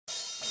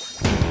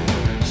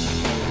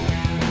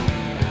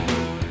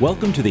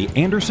Welcome to the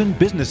Anderson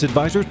Business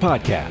Advisors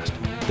Podcast,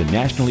 the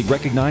nationally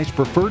recognized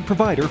preferred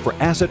provider for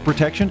asset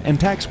protection and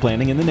tax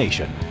planning in the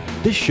nation.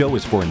 This show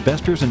is for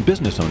investors and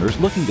business owners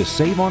looking to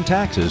save on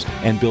taxes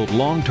and build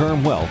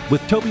long-term wealth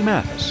with Toby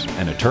Mathis,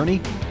 an attorney,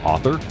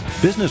 author,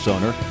 business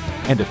owner,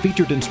 and a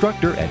featured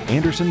instructor at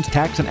Anderson's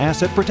Tax and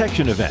Asset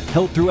Protection event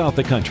held throughout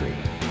the country.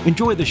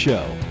 Enjoy the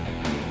show.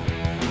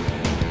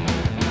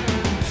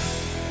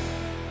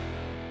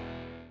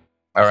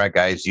 All right,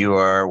 guys, you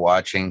are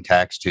watching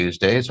Tax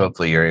Tuesdays.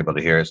 Hopefully you're able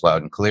to hear us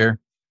loud and clear.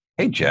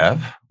 Hey,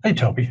 Jeff. Hey,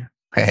 Toby.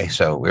 Hey,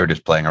 so we were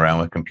just playing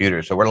around with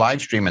computers. So we're live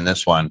streaming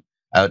this one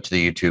out to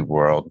the YouTube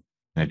world,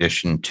 in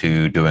addition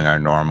to doing our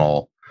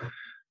normal,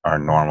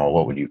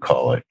 what would you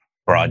call it?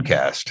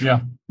 Broadcast. Yeah.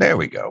 There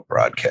we go.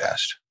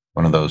 Broadcast.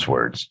 One of those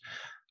words.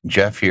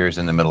 Jeff here is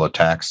in the middle of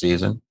tax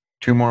season.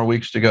 2 more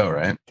weeks to go,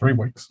 right? 3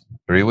 weeks.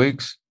 3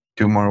 weeks?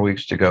 2 more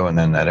weeks to go. And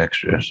then that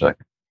extra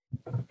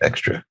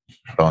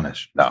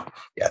bonus. No.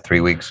 Yeah.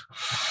 3 weeks.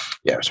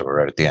 Yeah. So we're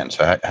right at the end.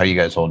 So how you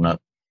guys holding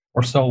up?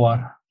 We're still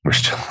alive. We're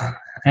still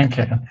And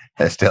kicking.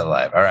 still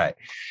alive. All right.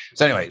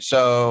 So anyway,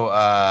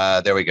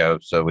 there we go.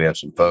 So we have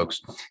some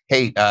folks.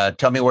 Hey,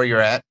 tell me where you're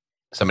at.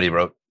 Somebody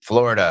wrote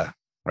Florida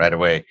right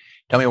away.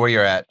 Tell me where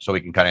you're at so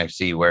we can kind of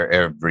see where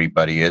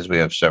everybody is. We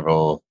have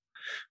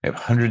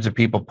hundreds of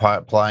people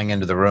applying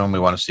into the room. We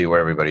want to see where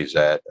everybody's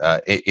at.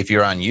 If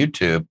you're on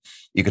YouTube,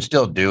 you could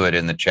still do it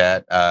in the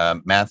chat.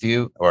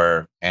 Matthew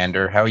or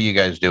Ander, how are you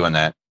guys doing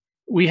that?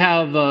 We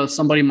have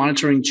somebody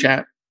monitoring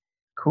chat.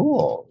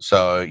 Cool.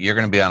 So you're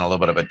going to be on a little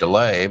bit of a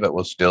delay, but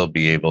we'll still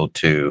be able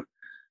to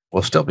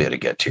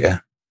get to you.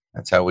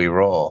 That's how we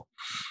roll.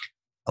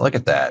 Look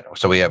at that.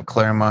 So we have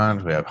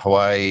Claremont, we have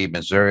Hawaii,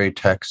 Missouri,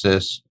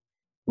 Texas,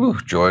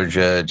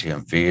 Georgia,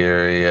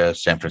 GMV,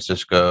 San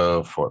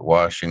Francisco, Fort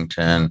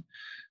Washington,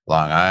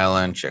 Long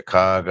Island,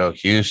 Chicago,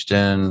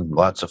 Houston,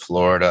 lots of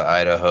Florida,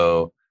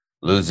 Idaho,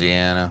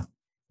 Louisiana,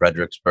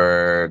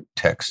 Fredericksburg,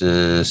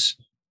 Texas,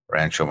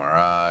 Rancho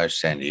Mirage,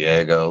 San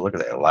Diego. Look at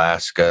that,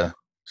 Alaska.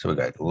 So we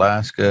got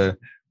Alaska.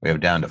 We have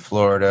down to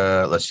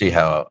Florida. Let's see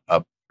how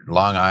up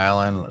Long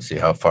Island. Let's see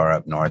how far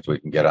up north we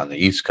can get on the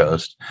East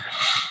Coast.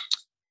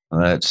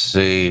 Let's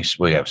see.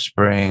 We have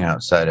Spring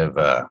outside of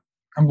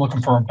I'm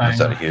looking for a banger.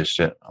 outside of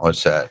Houston.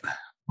 What's that?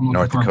 I'm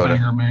North looking for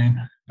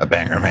Dakota. A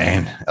Bangor,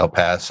 Maine. El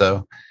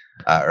Paso,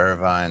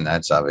 Irvine.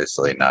 That's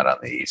obviously not on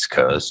the East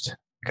Coast.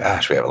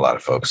 Gosh, we have a lot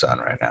of folks on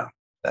right now.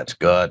 That's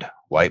good.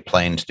 White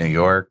Plains, New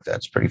York.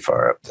 That's pretty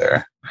far up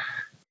there,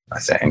 I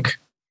think.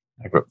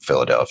 I grew up in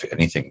Philadelphia.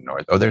 Anything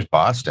north? Oh, there's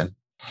Boston.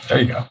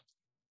 There you go.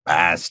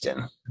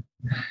 Boston.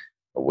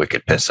 A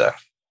wicked pissa.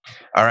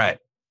 All right.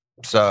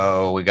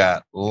 So we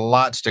got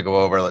lots to go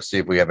over. Let's see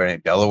if we have any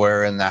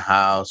Delaware in the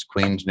house,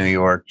 Queens, New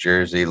York,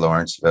 Jersey,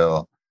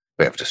 Lawrenceville.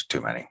 We have just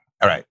too many.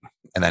 All right.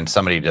 And then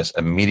somebody just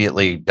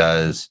immediately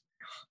does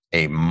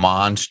a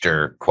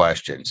monster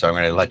question. So I'm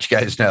going to let you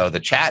guys know the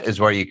chat is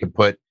where you can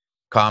put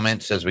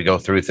comments as we go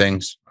through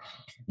things.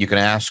 You can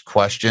ask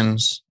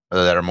questions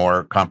that are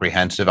more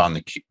comprehensive on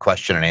the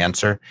question and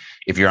answer.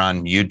 If you're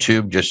on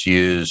YouTube, just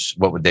use,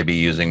 what would they be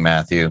using,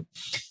 Matthew?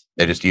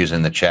 They're just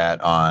using the chat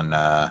on,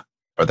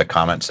 or the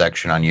comment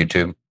section on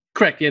YouTube.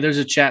 Correct. Yeah, there's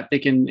a chat. They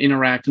can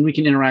interact, and we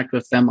can interact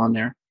with them on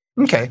there.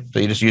 Okay. So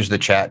you just use the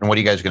chat. And what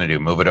are you guys going to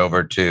do? Move it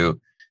over to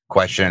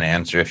question and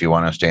answer if you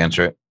want us to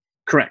answer it?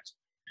 Correct.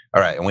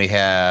 All right. And we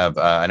have,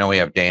 I know we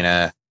have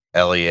Dana,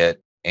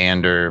 Elliot,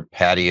 Ander,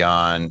 Patty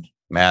on,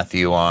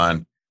 Matthew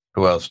on.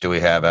 Who else do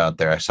we have out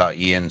there? I saw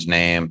Ian's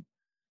name.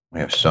 We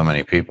have so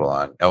many people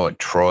on. Oh, and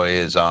Troy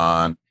is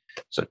on.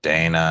 So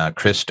Dana,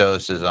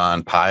 Christos is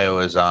on. Pio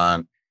is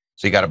on.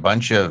 So you got a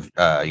bunch of,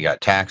 you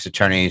got tax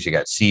attorneys, you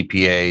got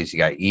CPAs, you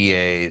got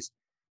EAs,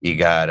 you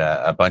got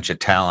a bunch of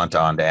talent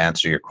on to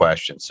answer your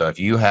questions. So if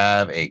you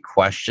have a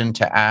question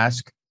to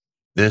ask,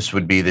 this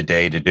would be the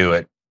day to do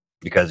it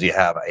because you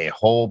have a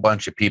whole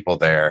bunch of people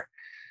there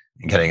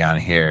getting on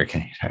here.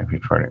 Can you type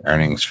reporting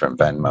earnings from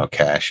Venmo,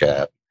 Cash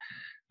App?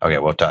 Okay,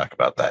 we'll talk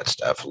about that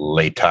stuff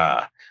later.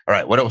 All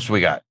right, what else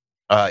we got?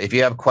 If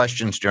you have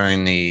questions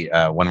during the,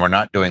 when we're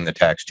not doing the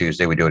Tax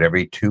Tuesday, we do it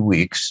every 2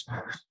 weeks,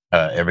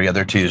 every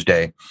other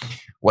Tuesday.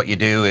 What you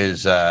do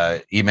is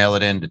email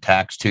it in to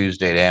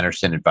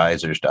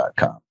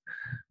taxtuesday@andersonadvisors.com.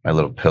 My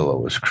little pillow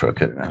was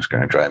crooked and it was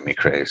going to drive me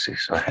crazy,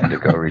 so I had to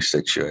go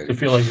resituate it. You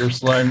feel like you're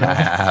sliding.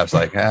 I was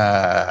like,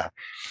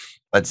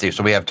 let's see.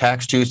 So we have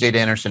Tax Tuesday to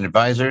Anderson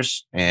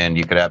Advisors, and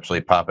you could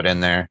absolutely pop it in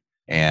there.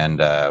 And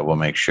we'll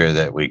make sure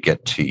that we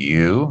get to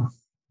you,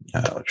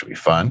 which will be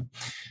fun.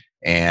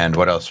 And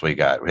what else we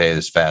got? Hey,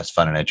 this is fast,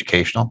 fun, and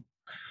educational.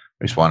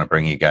 We just want to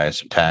bring you guys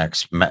some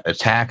tax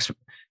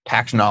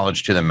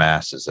knowledge to the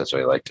masses. That's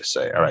what I like to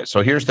say. All right.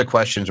 So here's the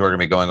questions we're going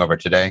to be going over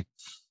today.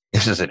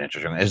 This is an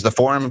interesting one. Is the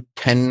Form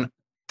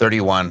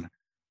 1031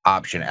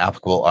 option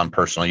applicable on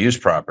personal use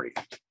property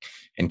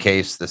in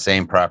case the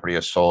same property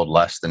is sold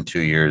less than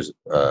 2 years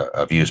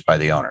of use by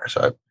the owner?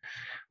 So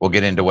we'll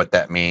get into what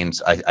that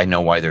means. I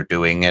know why they're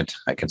doing it.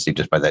 I can see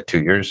just by that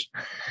 2 years.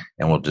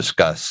 And we'll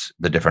discuss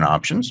the different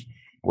options.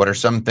 What are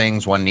some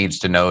things one needs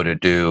to know to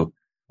do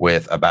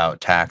with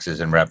about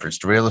taxes in reference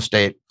to real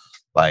estate.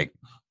 Like,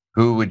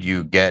 who would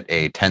you get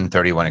a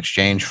 1031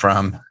 exchange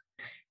from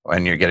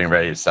when you're getting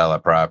ready to sell a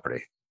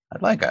property?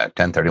 I'd like a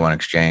 1031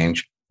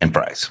 exchange and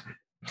price.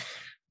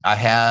 I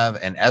have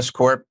an S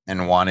Corp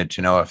and wanted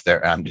to know if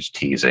I'm just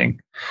teasing,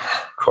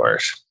 of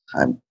course.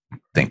 I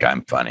think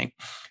I'm funny.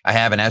 I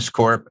have an S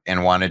Corp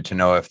and wanted to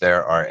know if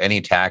there are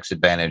any tax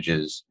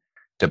advantages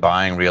to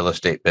buying real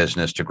estate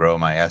business to grow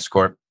my S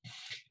Corp.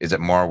 Is it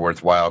more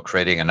worthwhile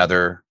creating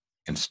another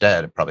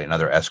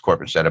S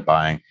Corp instead of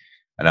buying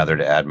another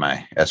to add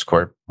my S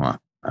Corp? Well,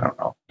 I don't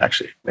know.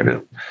 Actually,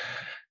 maybe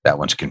that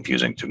one's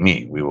confusing to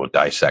me. We will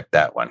dissect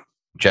that one.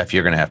 Jeff,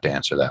 you're going to have to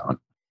answer that one.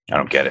 I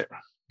don't get it.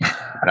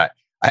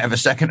 I have a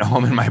second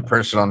home in my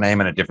personal name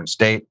in a different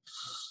state.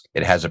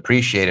 It has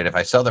appreciated. If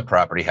I sell the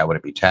property, how would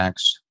it be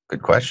taxed?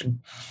 Good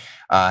question.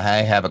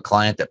 I have a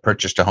client that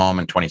purchased a home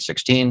in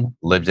 2016,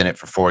 lived in it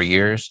for 4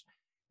 years,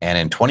 and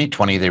in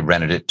 2020, they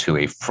rented it to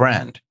a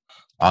friend.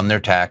 On their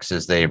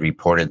taxes, they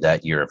reported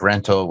that year of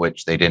rental,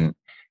 which they didn't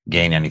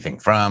gain anything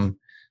from.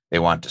 They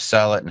want to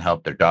sell it and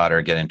help their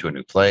daughter get into a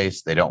new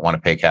place. They don't want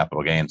to pay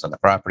capital gains on the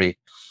property.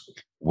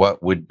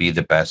 What would be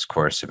the best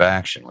course of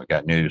action? We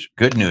got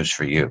good news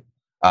for you.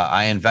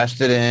 I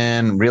invested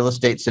in real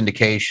estate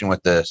syndication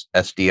with the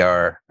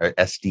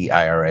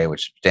SDIRA,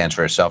 which stands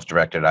for a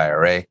self-directed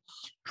IRA,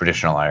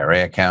 traditional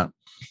IRA account.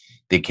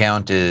 The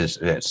account is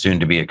soon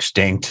to be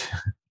extinct.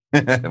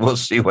 We'll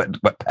see what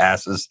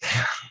passes.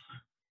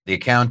 The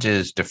account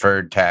is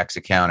deferred tax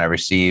account. I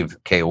receive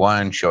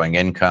K-1 showing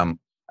income.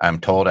 I'm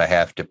told I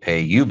have to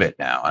pay UBIT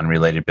now,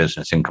 unrelated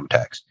business income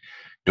tax.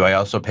 Do I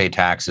also pay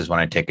taxes when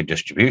I take a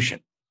distribution?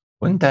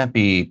 Wouldn't that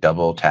be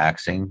double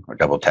taxing or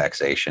double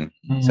taxation?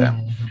 So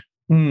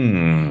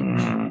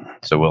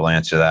we'll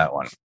answer that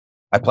one.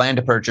 I plan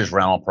to purchase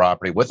rental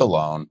property with a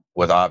loan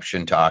with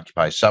option to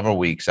occupy several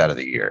weeks out of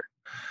the year.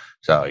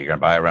 So you're going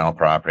to buy a rental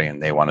property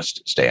and they want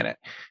to stay in it.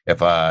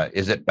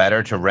 Is it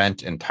better to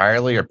rent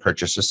entirely or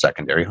purchase a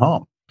secondary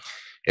home?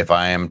 If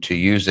I am to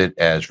use it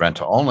as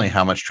rental only,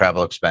 how much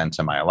travel expense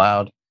am I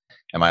allowed?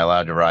 Am I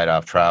allowed to write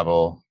off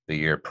travel the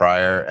year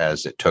prior,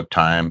 as it took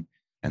time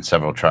and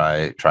several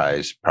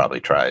tries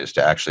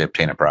to actually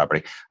obtain a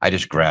property? I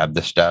just grab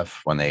the stuff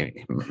when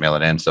they mail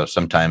it in. So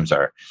sometimes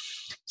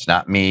it's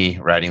not me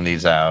writing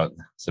these out.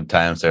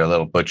 Sometimes they're a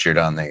little butchered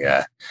on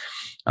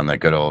the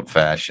good old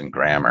fashioned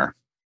grammar.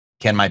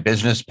 Can my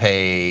business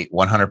pay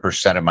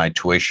 100% of my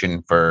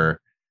tuition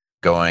for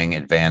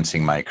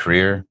advancing my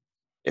career?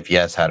 If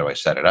yes, how do I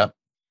set it up?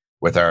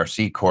 With our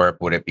C Corp,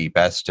 would it be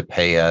best to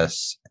pay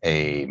us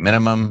a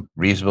minimum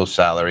reasonable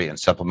salary and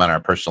supplement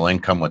our personal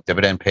income with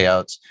dividend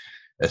payouts,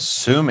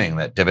 assuming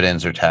that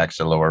dividends are taxed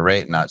at a lower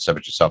rate, not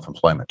subject to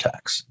self-employment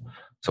tax?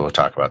 So we'll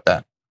talk about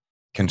that.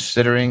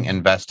 Considering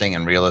investing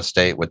in real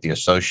estate with the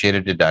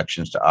associated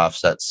deductions to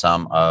offset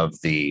some of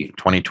the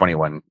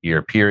 2021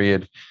 year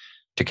period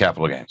to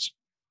capital gains.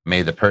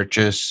 May the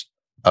purchase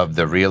of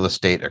the real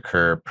estate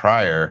occur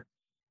prior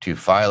to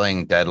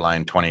filing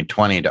deadline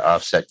 2020 to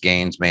offset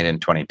gains made in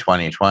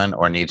 2021,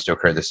 or needs to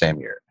occur the same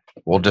year?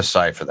 We'll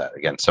decipher that.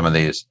 Again, some of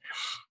these,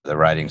 the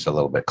writing's a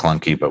little bit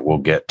clunky, but we'll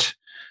get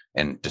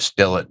and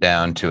distill it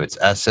down to its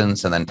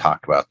essence and then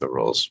talk about the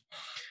rules.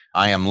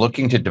 I am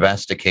looking to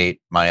domesticate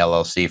my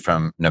LLC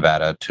from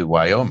Nevada to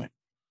Wyoming.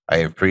 I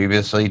have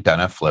previously done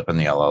a flip in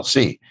the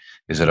LLC.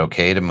 Is it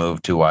okay to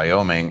move to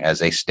Wyoming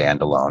as a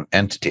standalone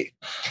entity?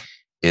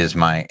 Is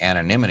my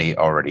anonymity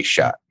already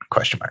shot? ?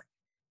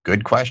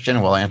 Good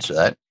question. We'll answer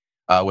that.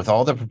 With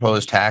all the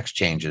proposed tax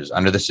changes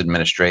under this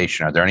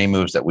administration, are there any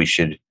moves that we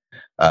should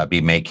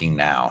be making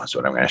now? That's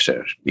what I'm going to say.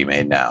 Be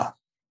made now.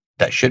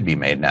 That should be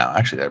made now.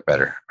 Actually, they're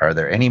better. Are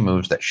there any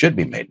moves that should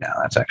be made now?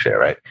 That's actually all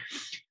right.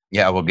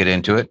 Yeah, we'll get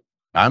into it.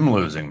 I'm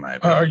losing my.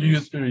 Are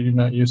you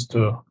not used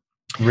to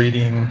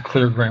reading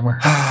clear grammar?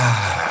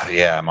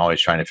 Yeah, I'm always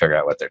trying to figure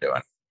out what they're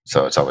doing.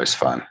 So it's always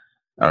fun.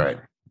 All right.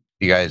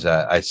 You guys,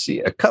 I see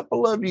a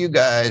couple of you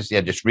guys.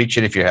 Yeah, just reach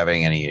it if you're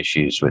having any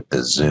issues with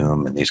the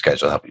Zoom, and these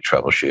guys will help you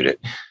troubleshoot it.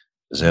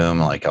 Zoom,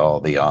 like all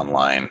the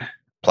online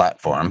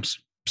platforms,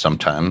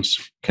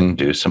 sometimes can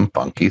do some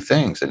funky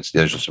things. And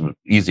there's some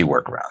easy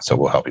workarounds, so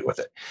we'll help you with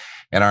it.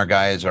 And our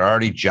guys are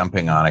already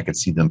jumping on. I could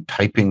see them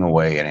typing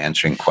away and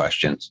answering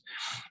questions.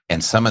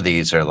 And some of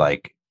these are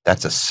like,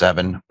 that's a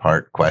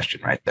 7-part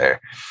question right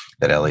there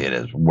that Elliot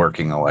is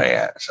working away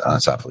at. So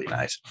that's awfully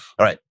nice.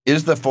 All right.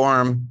 Is the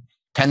Form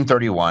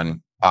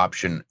 1031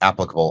 option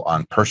applicable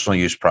on personal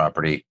use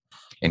property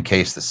in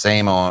case the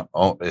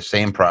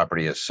same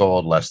property is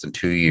sold less than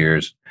 2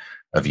 years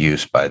of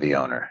use by the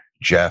owner?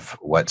 Jeff,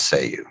 what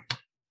say you?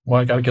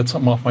 Well, I got to get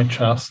something off my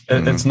chest.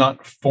 It's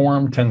not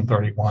Form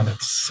 1031.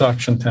 It's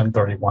Section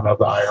 1031 of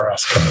the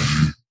IRS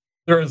code.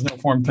 There is no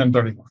Form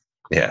 1031.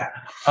 Yeah.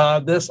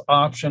 This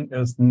option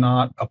is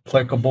not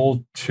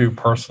applicable to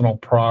personal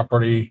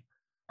property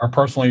or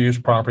personal use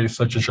property,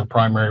 such as your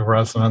primary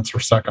residence or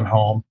second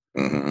home,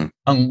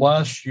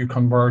 unless you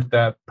convert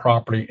that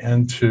property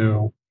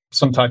into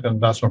some type of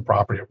investment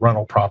property,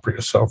 rental property,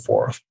 or so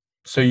forth.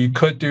 So you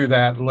could do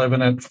that, live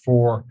in it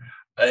for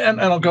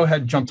And I'll go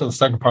ahead and jump to the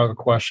second part of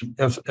the question.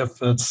 If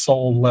it's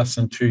sold less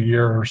than 2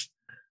 years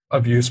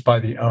of use by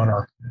the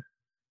owner.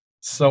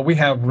 So we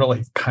have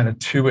really kind of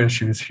two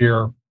issues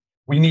here.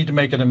 We need to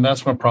make an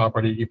investment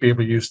property. You'd be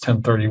able to use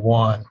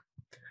 1031.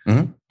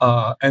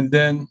 And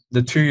then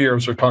the 2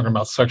 years we're talking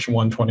about Section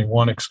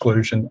 121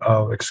 exclusion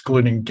of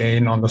excluding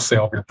gain on the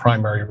sale of your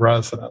primary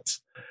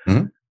residence.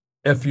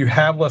 If you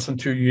have less than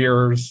 2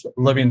 years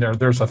living there,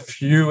 there's a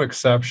few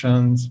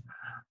exceptions.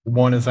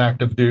 One is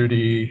active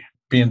duty,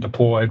 being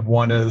deployed.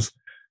 One is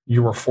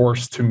you were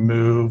forced to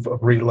move,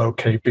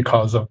 relocate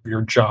because of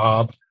your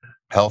job.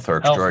 Health or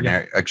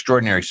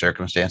extraordinary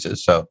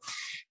circumstances. So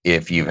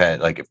if you've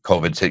had, like, if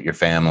COVID's hit your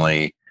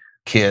family,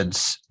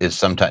 kids is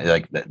sometimes,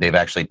 like, they've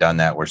actually done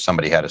that where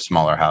somebody had a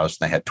smaller house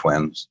and they had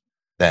twins,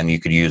 then you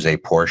could use a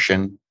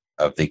portion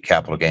of the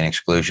capital gain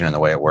exclusion. And the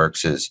way it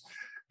works is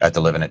I have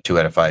to live in it 2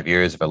 out of 5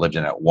 years. If I lived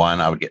in it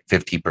 1, I would get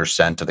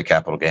 50% of the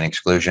capital gain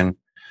exclusion,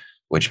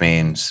 which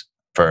means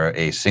for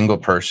a single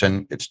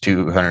person, it's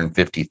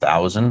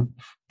 $250,000.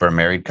 For a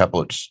married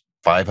couple, it's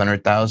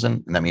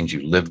 $500,000. And that means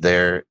you lived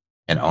there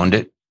and owned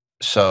it.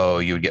 So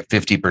you would get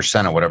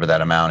 50% of whatever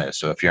that amount is.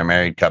 So if you're a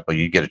married couple,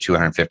 you get a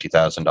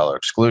 $250,000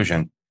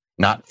 exclusion,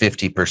 not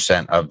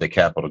 50% of the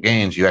capital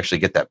gains. You actually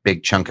get that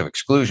big chunk of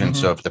exclusion.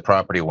 So if the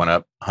property went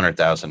up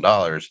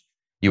 $100,000,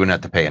 you wouldn't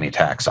have to pay any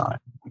tax on it.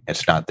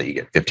 It's not that you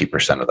get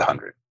 50% of the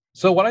 100.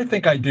 So what I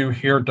think I do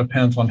here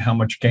depends on how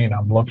much gain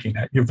I'm looking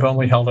at. You've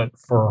only held it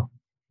for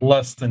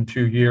less than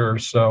 2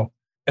 years. So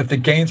if the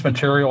gain's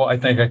material, I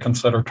think I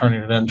consider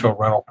turning it into a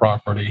rental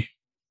property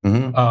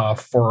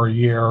for a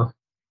year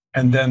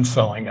and then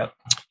selling it.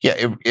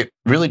 Yeah, it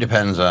really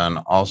depends on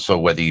also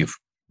whether you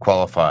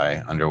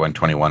qualify under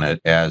 121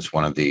 as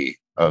one of the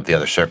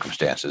other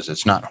circumstances.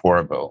 It's not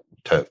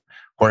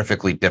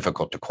horrifically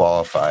difficult to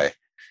qualify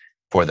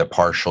for the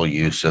partial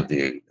use of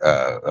the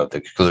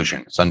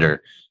exclusion. It's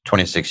under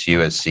 26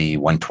 USC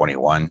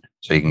 121.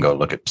 So you can go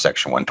look at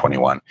section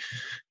 121.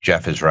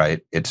 Jeff is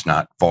right. It's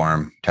not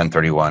form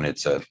 1031.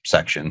 It's a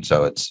section.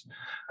 So it's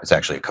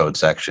actually a code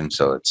section.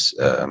 So it's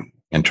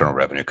Internal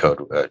Revenue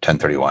Code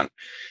 1031.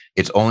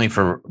 It's only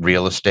for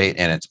real estate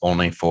and it's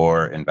only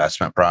for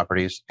investment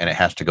properties, and it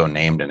has to go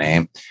name to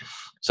name.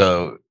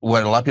 So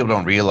what a lot of people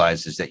don't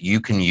realize is that you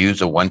can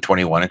use a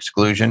 121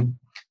 exclusion,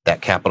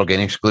 that capital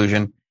gain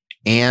exclusion,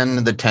 and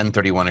the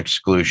 1031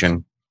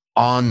 exclusion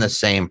on the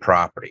same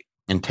property.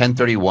 And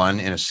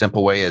 1031 in a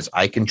simple way is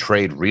I can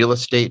trade real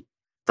estate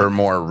for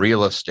more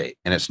real estate.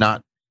 And it's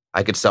not,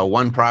 I could sell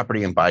one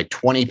property and buy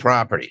 20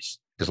 properties.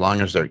 As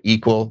long as they're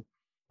equal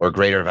or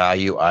greater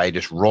value, I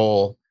just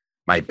roll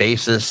my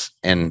basis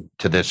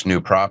into this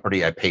new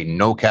property. I pay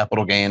no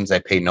capital gains. I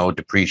pay no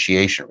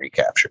depreciation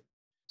recapture.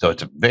 So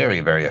it's a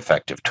very, very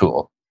effective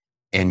tool.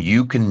 And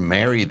you can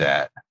marry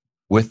that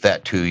with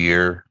that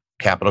 2-year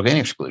capital gain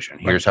exclusion.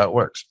 Here's how it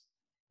works.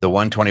 The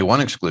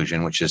 121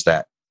 exclusion, which is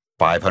that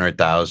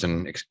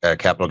 $500,000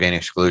 capital gain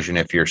exclusion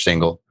if you're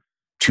single,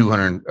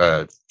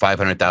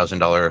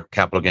 $500,000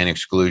 capital gain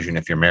exclusion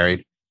if you're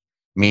married,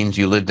 means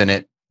you lived in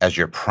it as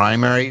your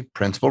primary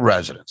principal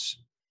residence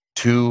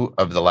 2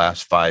 of the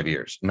last 5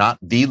 years, not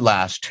the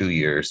last 2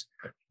 years,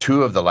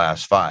 2 of the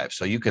last 5.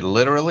 So you could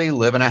literally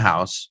live in a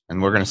house,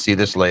 and we're going to see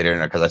this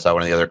later because I saw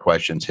one of the other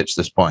questions hits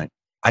this point.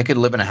 I could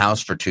live in a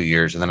house for 2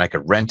 years and then I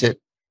could rent it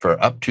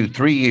for up to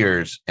 3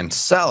 years and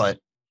sell it.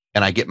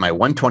 And I get my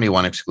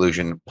 121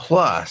 exclusion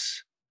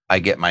plus I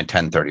get my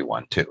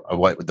 1031 too.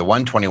 What the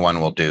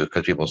 121 will do,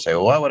 because people say,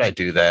 well, why would I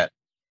do that?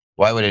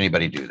 Why would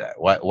anybody do that?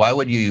 Why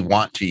would you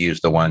want to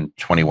use the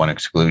 121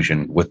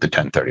 exclusion with the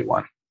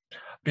 1031?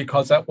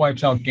 Because that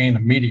wipes out gain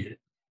immediately.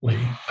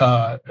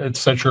 It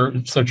sets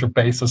your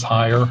basis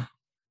higher.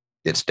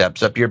 It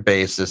steps up your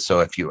basis.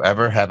 So if you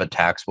ever have a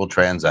taxable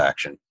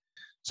transaction,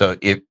 so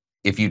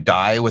if you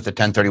die with a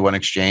 1031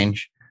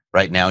 exchange,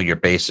 right now your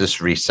basis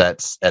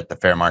resets at the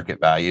fair market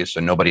value.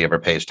 So nobody ever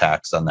pays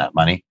tax on that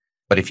money.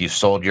 But if you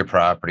sold your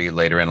property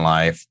later in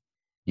life,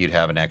 you'd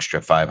have an extra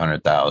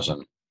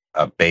 $500,000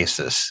 of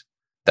basis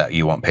that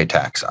you won't pay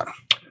tax on.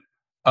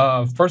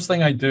 First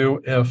thing I do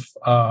if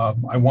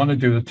I want to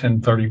do the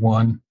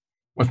 1031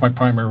 with my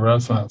primary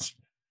residence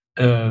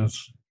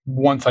is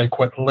once I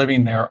quit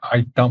living there,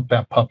 I dump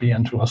that puppy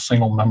into a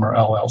single member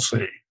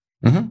LLC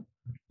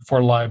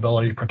for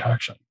liability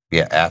protection.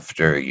 Yeah,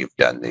 after you've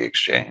done the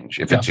exchange,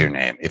 if it's your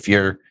name. If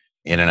you're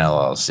in an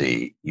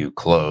LLC, you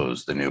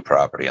close the new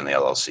property in the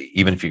LLC,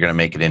 even if you're going to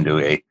make it into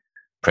a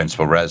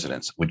principal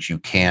residence, which you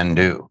can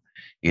do.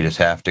 You just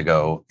have to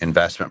go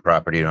investment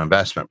property to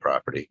investment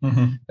property.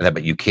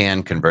 But you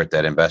can convert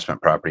that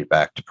investment property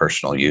back to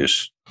personal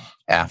use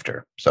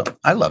after. So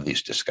I love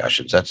these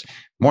discussions. That's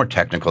more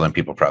technical than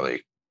people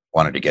probably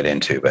wanted to get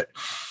into, but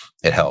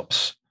it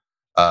helps.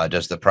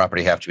 Does the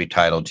property have to be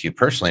titled to you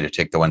personally to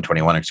take the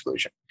 121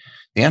 exclusion?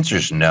 The answer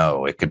is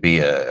no. It could be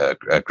a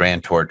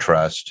grantor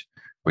trust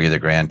where you're the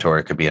grantor.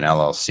 It could be an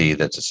LLC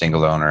that's a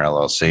single owner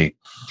LLC,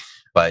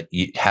 but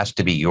it has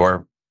to be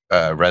your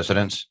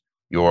residence,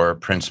 your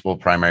principal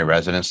primary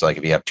residence. Like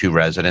if you have 2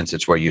 residents,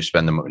 it's where you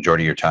spend the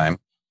majority of your time.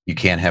 You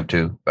can't have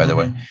 2, by the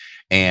way.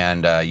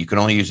 And you can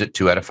only use it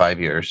 2 out of 5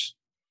 years.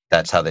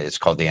 That's how it's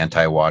called the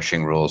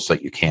anti-washing rules. So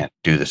you can't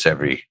do this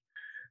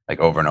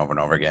over and over and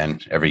over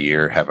again every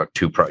year. Have a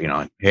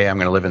hey, I'm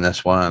going to live in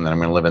this one, then I'm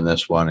going to live in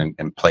this one,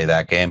 and play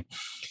that game.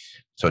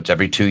 So it's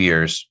every 2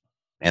 years,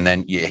 and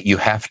then you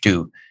have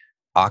to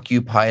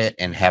occupy it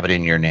and have it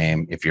in your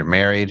name. If you're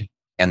married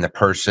and the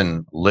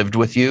person lived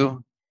with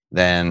you,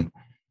 then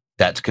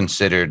that's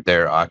considered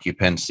their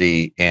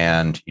occupancy,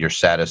 and you're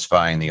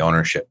satisfying the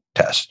ownership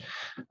test.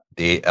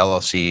 The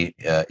LLC,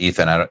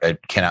 Ethan, it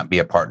cannot be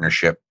a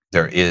partnership.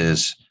 There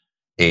is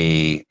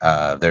written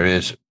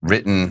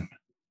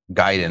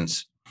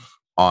guidance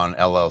on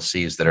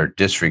LLCs that are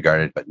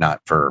disregarded, but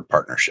not for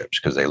partnerships,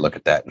 because they look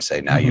at that and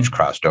say, now you've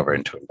crossed over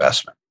into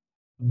investment.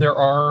 There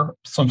are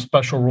some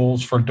special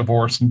rules for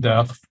divorce and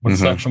death with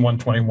Section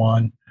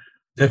 121.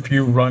 If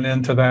you run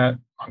into that,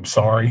 I'm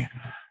sorry.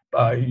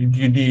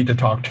 You need to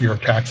talk to your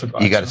tax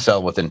advisor. You got to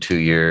sell within 2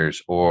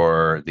 years,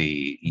 or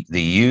the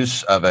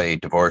use of a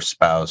divorced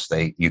spouse.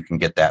 You can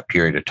get that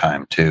period of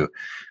time too,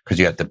 because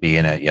you have to be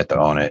in it, you have to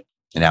own it.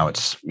 And now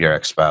it's your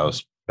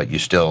ex-spouse, but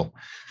they'll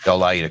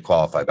allow you to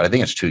qualify. But I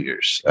think it's 2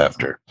 years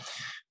after.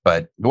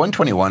 But the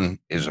 121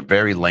 is a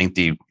very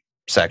lengthy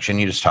section.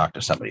 You just talk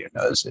to somebody who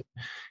knows it.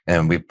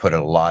 And we put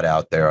a lot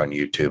out there on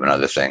YouTube and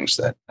other things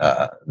that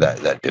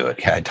do it.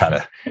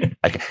 Yeah,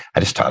 I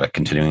just taught a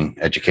continuing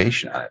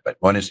education on it. But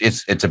when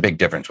it's a big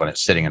difference when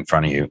it's sitting in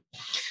front of you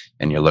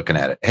and you're looking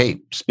at it. Hey,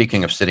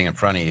 speaking of sitting in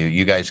front of you,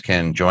 you guys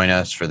can join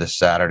us for this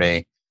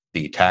Saturday,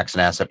 the Tax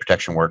and Asset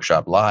Protection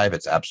Workshop live.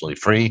 It's absolutely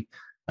free.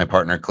 My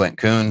partner Clint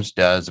Coons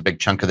does a big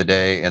chunk of the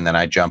day, and then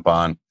I jump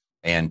on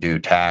and do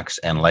tax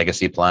and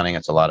legacy planning.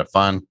 It's a lot of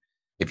fun.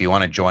 If you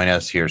want to join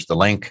us, here's the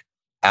link.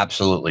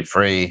 Absolutely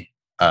free.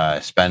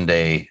 Spend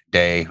a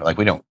day,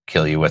 we don't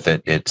kill you with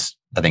it. It's,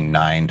 I think,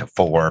 9 to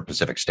 4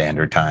 Pacific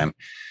Standard Time.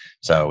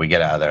 So we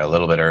get out of there a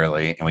little bit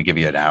early, and we give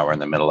you an hour in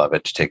the middle of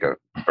it to take a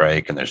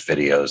break. And there's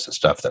videos and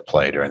stuff that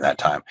play during that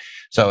time.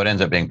 So it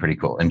ends up being pretty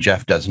cool. And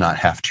Jeff does not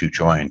have to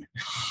join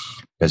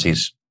because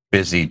he's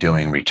busy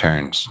doing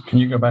returns. Can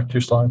you go back 2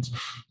 slides?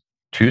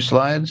 2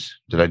 slides?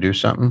 Did I do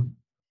something?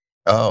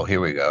 Oh, here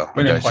we go.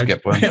 We didn't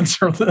skip one.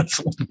 Answer this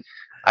one.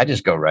 I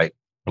just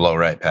blow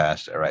right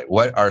past. All right.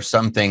 What are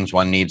some things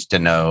one needs to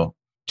know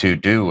to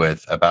do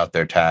with about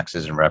their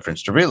taxes in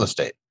reference to real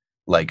estate?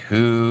 Like,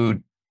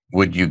 who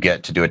would you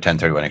get to do a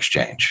 1031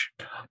 exchange?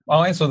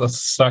 I'll answer the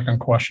second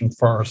question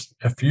first.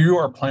 If you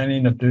are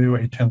planning to do a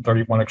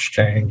 1031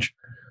 exchange,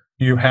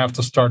 you have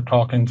to start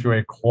talking to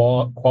a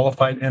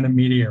qualified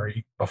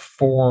intermediary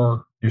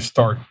before you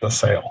start the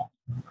sale.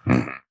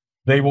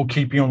 They will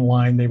keep you in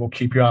line. They will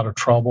keep you out of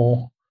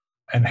trouble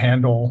and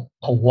handle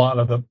a lot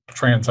of the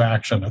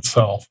transaction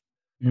itself.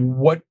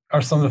 What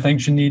are some of the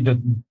things you need to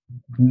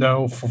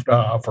know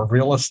for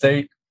real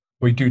estate?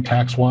 We do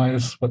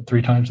tax-wise,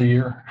 3 times a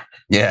year?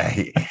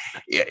 Yeah.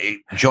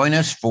 Join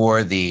us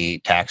for the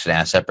tax and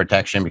asset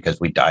protection, because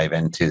we dive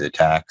into the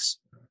tax.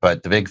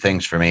 But the big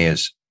things for me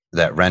is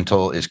that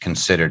rental is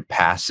considered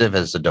passive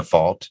as the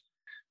default,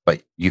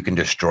 but you can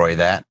destroy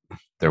that.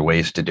 There are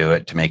ways to do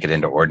it to make it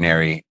into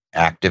ordinary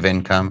active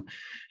income.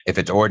 If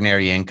it's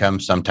ordinary income,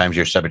 sometimes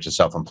you're subject to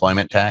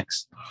self-employment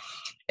tax.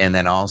 And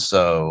then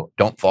also,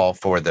 don't fall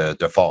for the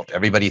default.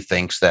 Everybody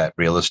thinks that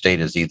real estate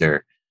is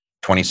either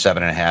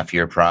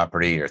 27.5-year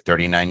property or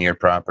 39-year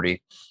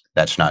property.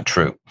 That's not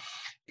true.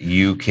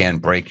 You can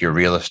break your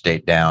real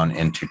estate down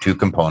into 2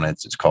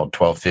 components. It's called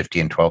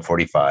 1250 and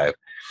 1245.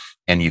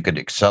 And you could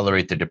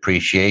accelerate the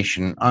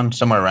depreciation on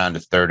somewhere around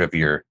 1/3 of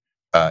your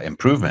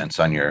improvements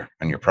on your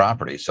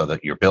property, so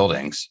that your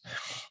buildings.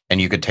 And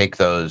you could take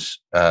those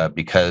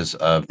because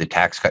of the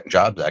Tax Cut and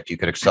Jobs Act. You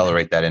could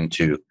accelerate that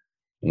into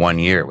 1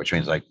 year, which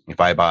means, like, if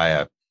I buy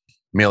a $1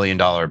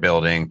 million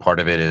building, part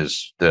of it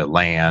is the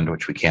land,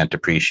 which we can't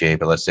depreciate.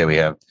 But let's say we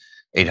have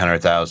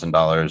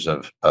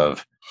 $800,000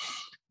 of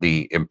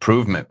the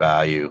improvement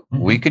value.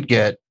 We could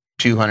get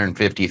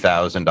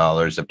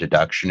 $250,000 of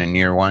deduction in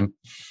year 1.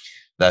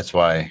 That's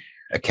why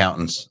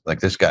accountants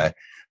like this guy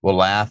will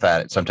laugh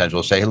at it. Sometimes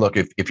we'll say, hey, look,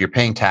 if you're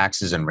paying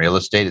taxes in real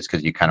estate, it's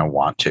because you kind of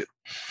want to.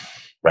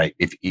 Right?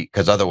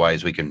 Because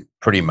otherwise we can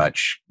pretty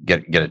much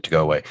get it to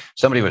go away.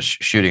 Somebody was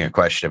shooting a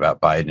question about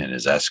Biden and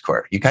his S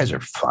Corp. You guys are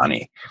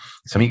funny.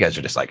 Some of you guys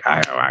are just like,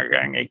 I'm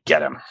going to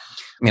get him. I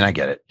mean, I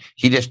get it.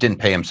 He just didn't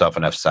pay himself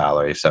enough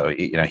salary. So,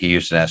 he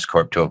used an S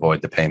Corp to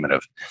avoid the payment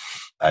of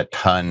a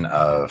ton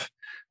of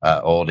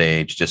old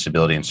age,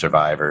 disability, and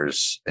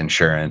survivors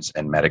insurance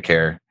and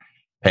Medicare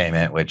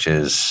payment, which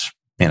is,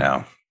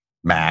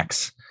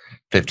 max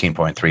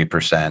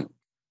 15.3%.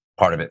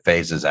 Part of it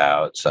phases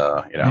out.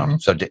 So,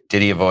 so did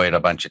he avoid a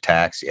bunch of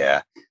tax?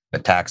 Yeah.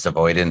 But tax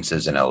avoidance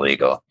isn't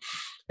illegal.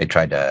 They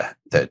tried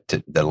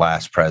the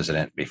last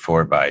president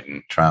before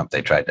Biden, Trump,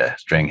 they tried to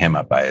string him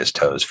up by his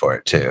toes for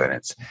it too. And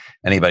it's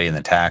anybody in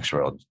the tax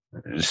world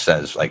just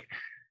says, like,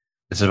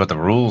 this is what the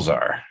rules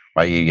are.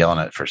 Why are you yelling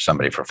at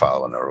somebody for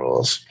following the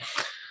rules?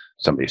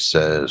 Somebody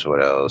says,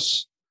 what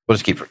else? We'll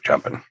just keep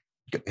jumping.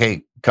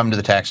 Hey, come to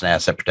the tax and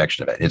asset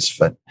protection event. It's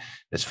fun.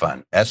 It's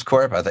fun. S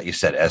Corp. I thought you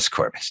said S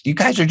Corp. You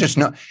guys are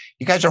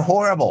you guys are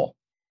horrible.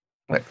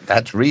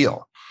 That's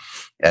real.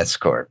 S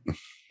Corp.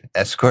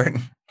 Escort.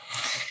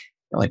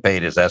 The only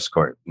paid is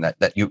escort.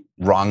 That you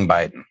wrong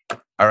Biden.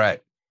 All right.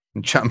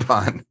 Jump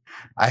on.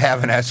 I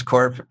have an S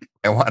Corp.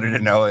 I wanted to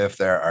know if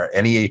there are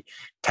any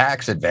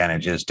tax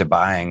advantages to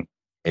buying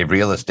a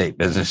real estate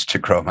business to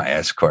grow my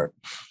S Corp.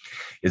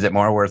 Is it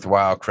more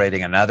worthwhile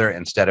creating another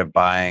instead of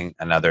buying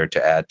another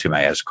to add to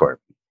my S Corp?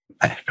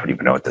 I don't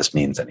even know what this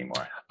means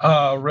anymore.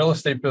 Real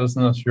estate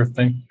business,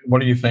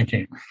 what are you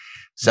thinking?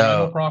 So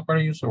rental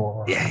properties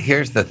or? Yeah,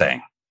 here's the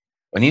thing.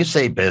 When you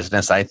say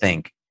business, I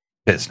think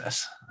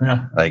business.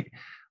 Yeah. Like,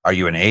 are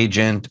you an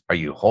agent? Are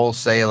you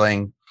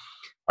wholesaling?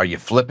 Are you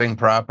flipping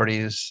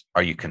properties?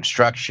 Are you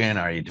construction?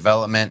 Are you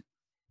development?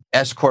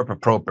 S Corp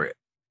appropriate.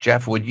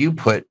 Jeff, would you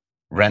put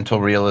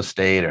rental real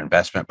estate or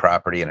investment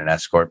property in an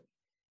S Corp?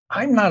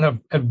 I'm not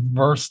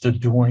adverse to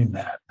doing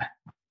that.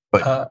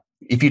 But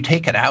if you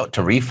take it out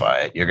to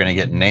refi it, you're going to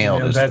get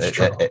nailed. Yeah, that's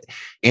true.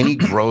 Any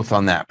growth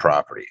on that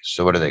property.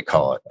 So what do they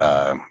call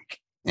it?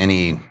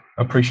 Any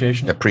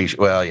appreciation?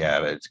 Well,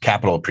 yeah, it's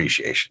capital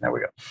appreciation. There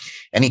we go.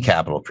 Any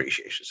capital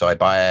appreciation. So I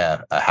buy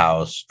a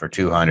house for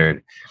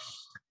 200,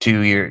 2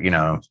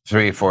 year,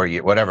 3 or 4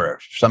 year, whatever.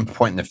 Some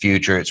point in the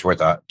future, it's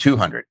worth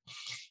 200,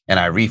 and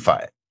I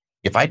refi it.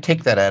 If I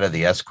take that out of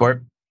the S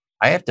Corp,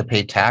 I have to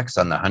pay tax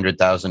on the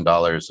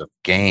 $100,000 of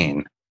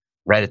gain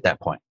right at that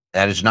point.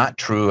 That is not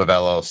true of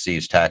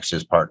LLCs,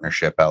 taxes,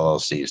 partnership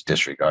LLCs,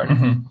 disregard.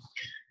 Mm-hmm.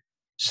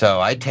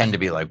 So I tend to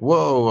be like,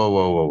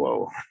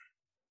 whoa.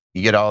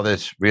 You get all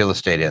this real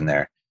estate in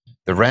there.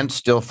 The rents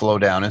still flow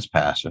down as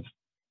passive.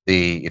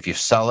 If you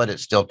sell it,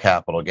 it's still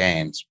capital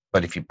gains.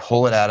 But if you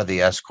pull it out of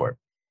the S Corp,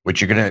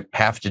 which you're going to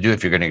have to do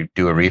if you're going to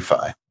do a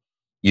refi,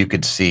 you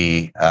could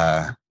see,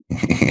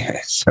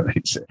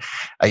 somebody said,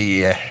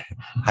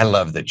 I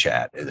love the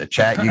chat. The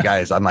chat, you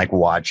guys, I'm like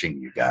watching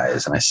you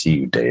guys, and I see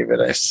you,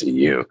 David. I see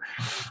you.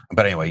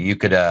 But anyway, you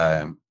got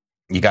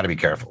to be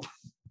careful.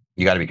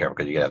 You got to be careful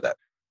because you can have that.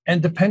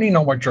 And depending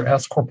on what your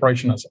S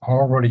corporation is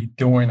already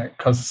doing, it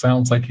because it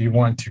sounds like you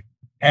want to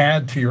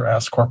add to your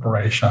S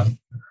corporation,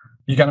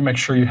 you got to make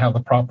sure you have the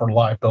proper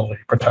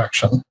liability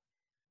protection.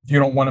 You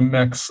don't want to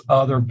mix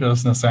other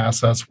business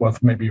assets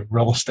with maybe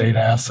real estate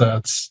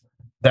assets.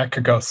 That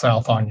could go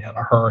south on you in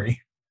a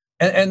hurry.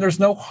 And there's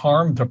no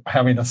harm to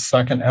having a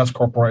second S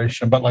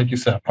corporation, but like you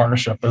said,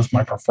 partnership is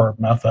my preferred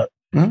method.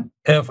 Mm-hmm.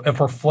 If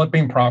we're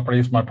flipping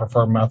properties, my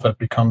preferred method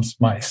becomes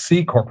my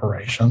C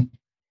corporation.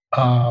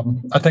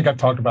 I think I've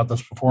talked about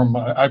this before.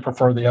 I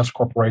prefer the S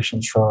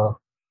corporations for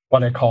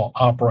what I call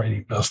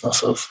operating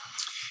businesses.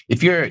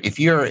 If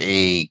you're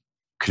a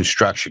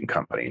construction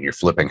company and you're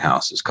flipping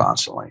houses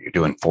constantly, you're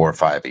doing 4 or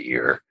 5 a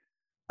year,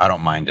 I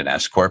don't mind an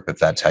S corp if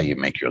that's how you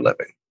make your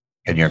living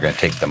and you're going to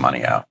take the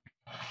money out.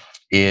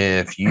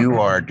 If you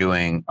are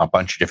doing a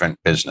bunch of different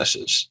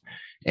businesses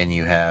and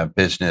you have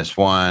business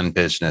 1,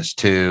 business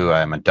 2,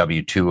 I'm a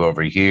W-2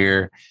 over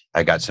here,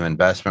 I got some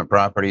investment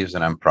properties,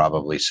 and I'm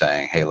probably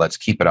saying, hey, let's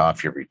keep it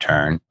off your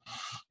return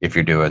if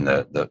you're doing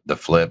the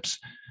flips,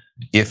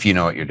 if you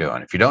know what you're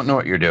doing. If you don't know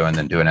what you're doing,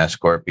 then do an S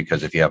corp,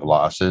 because if you have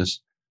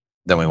losses,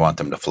 then we want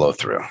them to flow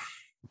through.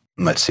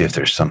 Let's see if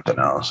there's something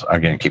else.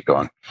 I'm going to keep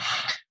going.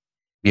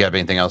 You have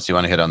anything else you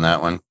want to hit on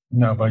that one?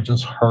 No, but I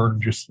just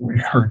heard you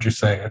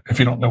say it. If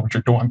you don't know what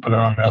you're doing, put it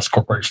on an S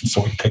corporation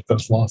so we can take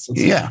those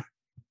losses. Yeah.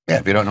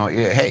 If you don't know,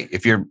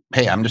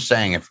 I'm just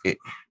saying,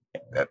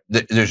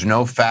 there's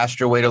no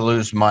faster way to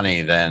lose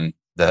money than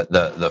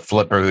the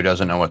flipper who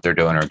doesn't know what they're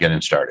doing or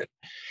getting started.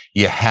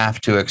 You have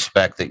to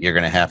expect that you're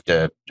going to have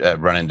to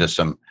run into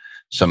some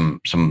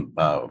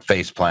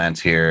face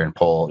plants here and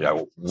pull,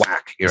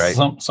 whack. You're right.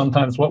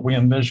 Sometimes what we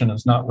envision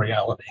is not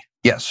reality.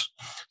 Yes.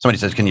 Somebody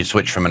says, can you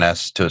switch from an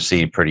S to a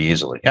C pretty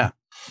easily? Yeah.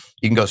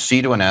 You can go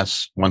C to an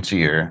S once a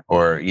year,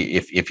 or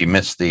if you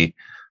miss the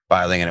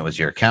filing and it was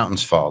your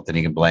accountant's fault, then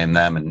you can blame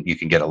them and you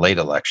can get a late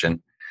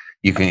election.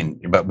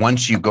 But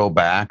once you go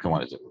back, and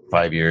what is it,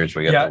 5 years?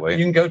 We got to wait.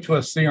 You can go to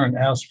a C or an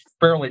S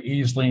fairly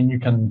easily, and you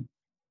can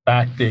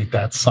backdate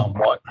that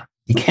somewhat.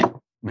 You can't.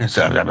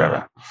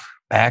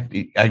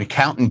 An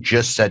accountant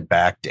just said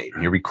backdate.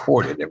 You're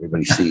recorded.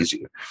 Everybody sees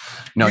you.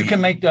 No, you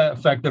can make the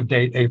effective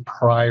date a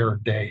prior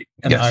date,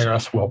 and yes. The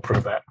IRS will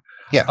prove that.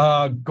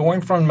 Yeah. Going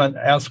from an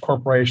S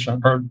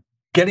corporation or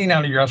getting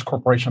out of your S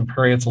corporation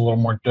period is a little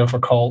more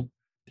difficult.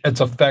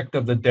 It's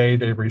effective the day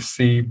they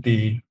receive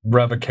the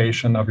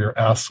revocation of your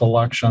S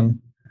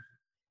election.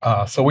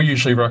 So we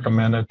usually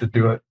recommend it to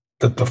do it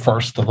the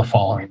first of the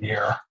following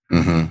year.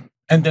 Mm-hmm.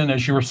 And then,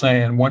 as you were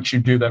saying, once you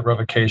do that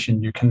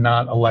revocation, you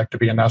cannot elect to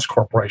be an S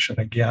corporation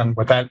again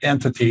with that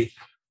entity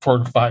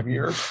for 5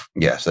 years.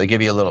 Yes, they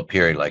give you a little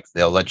period, like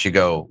they'll let you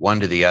go one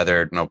to the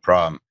other, no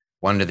problem.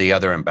 One to the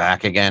other and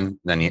back again.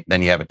 Then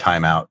you have a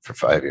timeout for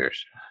 5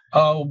 years.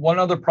 One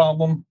other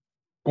problem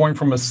going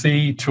from a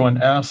C to an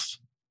S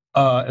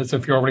is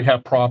if you already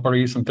have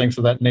properties and things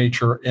of that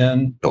nature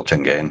in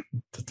built-in gain.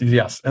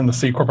 Yes, in the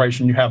C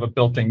corporation, you have a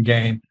built-in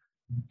gain,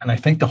 and I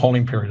think the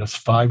holding period is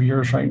 5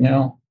 years right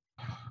now.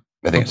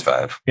 I think it's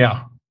 5.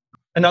 Yeah.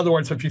 In other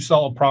words, if you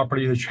sell a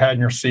property that you had in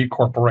your C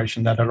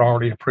corporation that had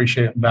already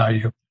appreciated in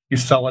value, you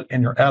sell it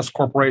in your S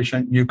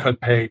corporation, you could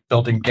pay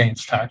building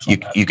gains tax on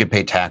that. You could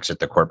pay tax at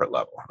the corporate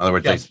level. In other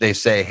words, Yes. they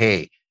say,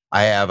 hey,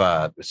 I have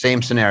a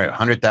same scenario,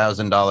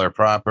 $100,000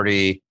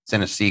 property. It's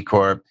in a C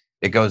corp.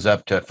 It goes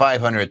up to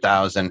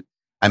 $500,000.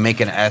 I make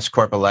an S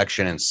corp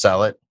election and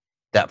sell it.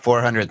 That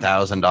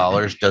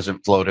 $400,000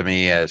 doesn't flow to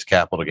me as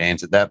capital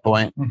gains at that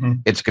point. Mm-hmm.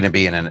 It's going to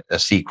be in a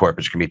C corp.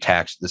 It's going to be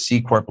taxed at the C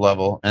corp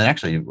level. And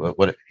actually,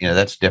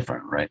 that's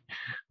different, right?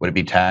 Would it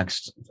be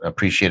taxed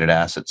appreciated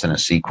assets in a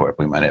C corp?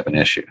 We might have an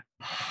issue.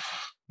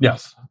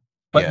 Yes,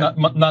 but Yeah.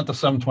 not the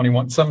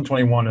 721.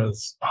 721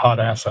 is hot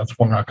assets.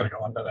 We're not going to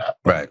go into that.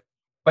 Right.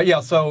 But yeah,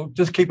 so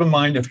just keep in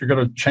mind, if you're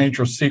going to change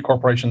your C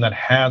corporation that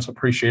has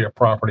appreciated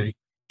property,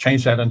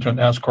 change that into an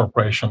S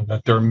corporation,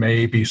 that there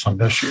may be some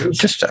issues.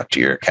 Just talk to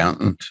your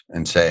accountant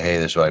and say, hey,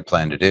 this is what I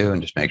plan to do.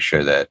 And just make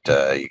sure that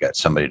you got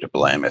somebody to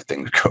blame if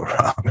things go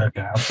wrong. Okay,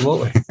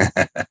 absolutely.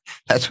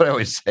 That's what I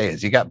always say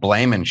is you got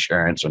blame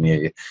insurance when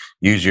you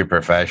use your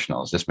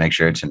professionals. Just make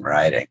sure it's in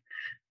writing.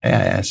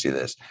 Yeah, I see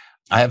this.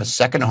 I have a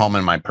second home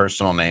in my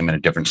personal name in a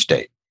different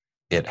state.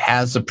 It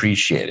has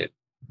appreciated.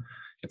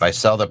 If I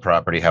sell the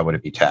property, how would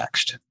it be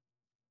taxed?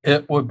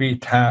 It would be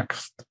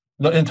taxed.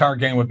 The entire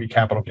gain would be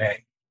capital gain.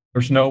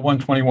 There's no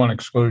 121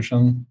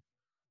 exclusion.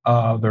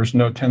 There's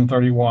no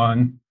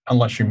 1031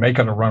 unless you make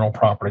it a rental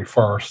property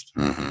first.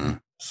 Mm-hmm.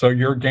 So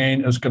your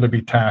gain is going to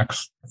be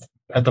taxed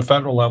at the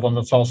federal level, and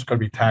it's also going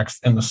to be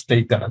taxed in the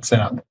state that it's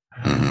in.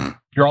 Mm-hmm.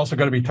 You're also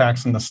going to be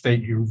taxed in the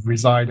state you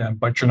reside in,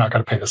 but you're not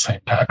going to pay the same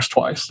tax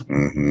twice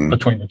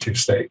between the two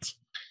states.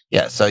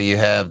 Yeah. So you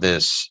have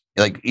this,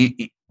 like,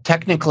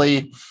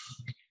 technically,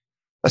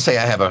 let's say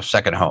I have a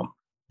second home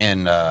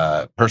in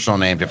personal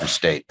name, different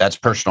state. That's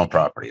personal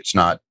property. It's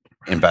not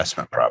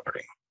investment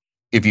property.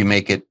 If you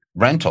make it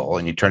rental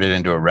and you turn it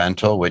into a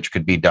rental, which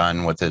could be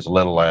done with as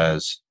little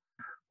as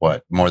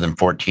more than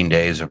 14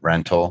 days of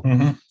rental,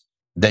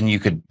 then you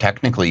could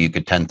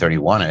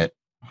 1031 it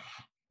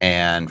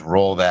and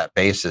roll that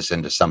basis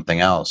into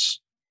something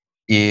else.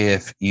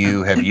 If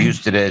you have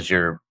used it as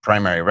your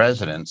primary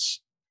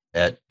residence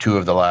at 2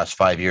 of the last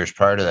 5 years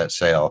prior to that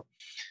sale,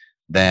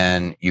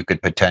 then you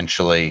could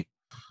potentially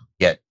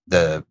get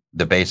the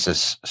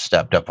basis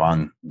stepped up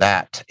on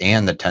that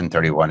and the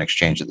 1031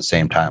 exchange at the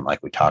same time,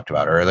 like we talked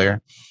about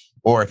earlier.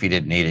 Or if you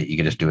didn't need it, you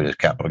could just do it as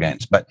capital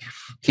gains. But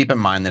keep in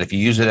mind that if you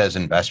use it as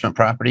investment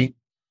property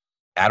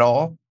at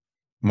all,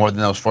 more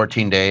than those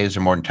 14 days or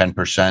more than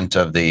 10%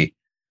 of the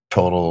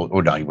total,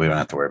 no, we don't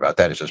have to worry about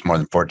that. It's just more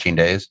than 14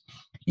 days.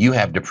 You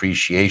have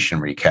depreciation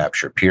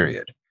recapture,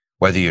 period.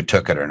 Whether you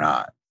took it or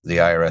not, the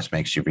IRS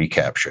makes you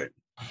recapture it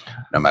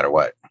no matter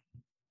what.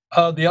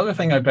 The other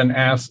thing I've been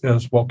asked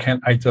is, well,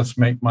 can't I just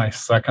make my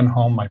second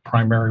home my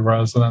primary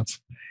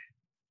residence?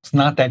 It's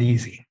not that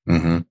easy.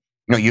 Mm-hmm.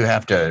 No, you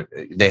have to,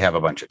 they have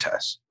a bunch of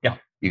tests. Yeah.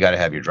 You got to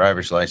have your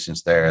driver's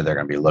license there. They're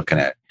going to be looking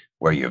at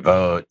where you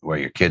vote, where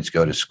your kids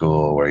go to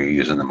school, where you're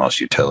using the most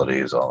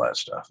utilities, all that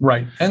stuff.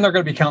 Right. And they're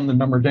going to be counting the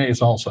number of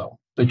days also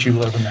that you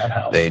live in that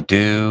house. They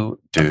do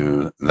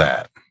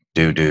that.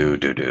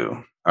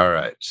 Do. All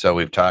right. So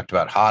we've talked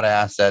about hot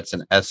assets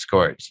and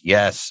escorts.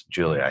 Yes,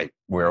 Julie,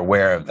 we're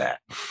aware of that.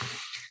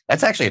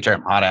 That's actually a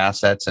term, hot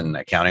assets in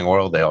the accounting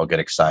world. They all get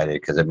excited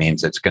because it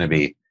means it's going to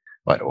be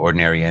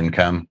ordinary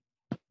income,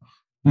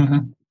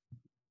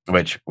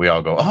 which we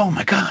all go, oh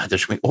my God,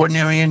 there's going to be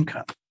ordinary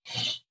income.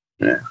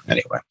 Yeah.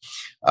 Anyway,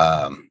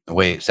 the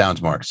way it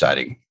sounds more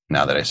exciting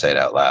now that I say it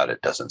out loud,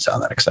 it doesn't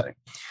sound that exciting.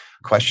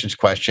 Questions.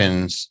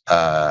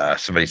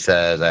 Somebody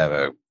says,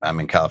 I'm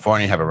in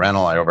California, have a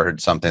rental. I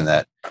overheard something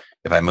that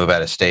if I move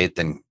out of state,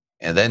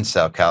 then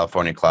sell,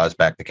 California claws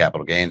back the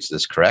capital gains. Is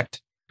this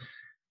correct?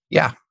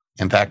 Yeah.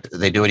 In fact,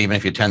 they do it even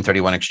if you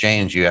 1031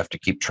 exchange, you have to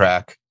keep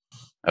track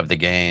of the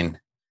gain.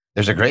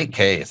 There's a great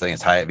case, I think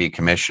it's Hyatt v.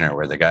 Commissioner,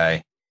 where the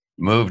guy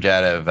moved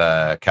out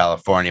of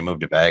California,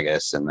 moved to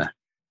Vegas, and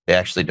they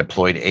actually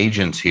deployed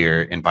agents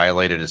here and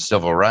violated his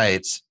civil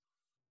rights.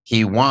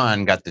 He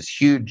won, got this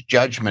huge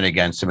judgment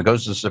against him. It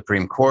goes to the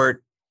Supreme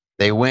Court.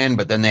 They win,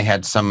 but then they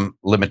had some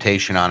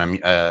limitation on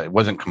him. It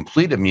wasn't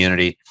complete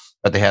immunity,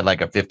 but they had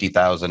like a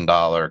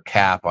 $50,000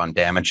 cap on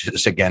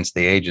damages against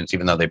the agents,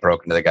 even though they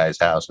broke into the guy's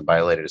house and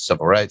violated his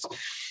civil rights.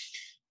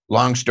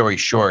 Long story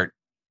short,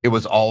 it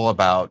was all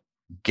about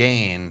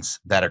gains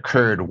that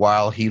occurred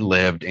while he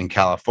lived in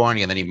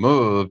California. And then he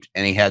moved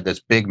and he had this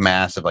big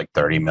mass of like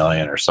 30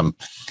 million or some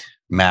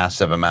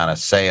massive amount of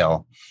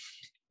sale.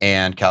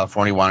 And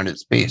California wanted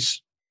its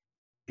piece.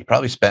 He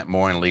probably spent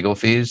more in legal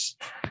fees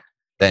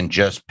than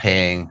just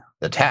paying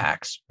the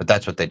tax, but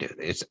that's what they do.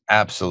 It's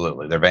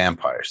absolutely, they're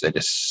vampires. They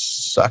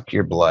just suck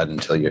your blood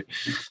until you're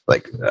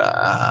like,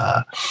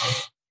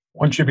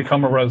 Once you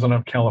become a resident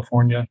of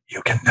California,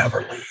 you can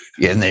never leave.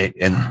 Yeah,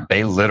 and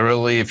they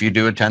literally, if you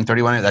do a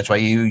 1031, that's why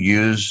you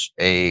use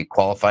a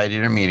qualified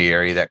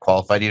intermediary. That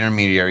qualified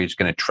intermediary is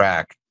going to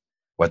track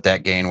what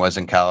that gain was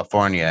in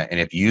California.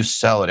 And if you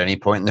sell at any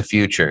point in the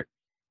future,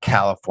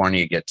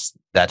 California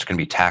that's going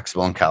to be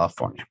taxable in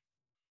California.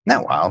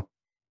 Isn't that wild?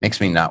 makes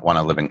me not want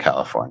to live in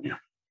California.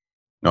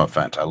 No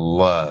offense. I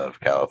love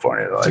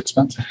California. It's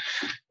expensive.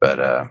 But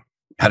I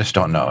just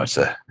don't know. It's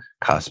a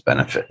cost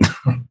benefit.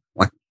 All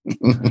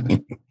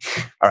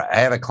right. I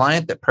have a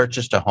client that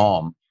purchased a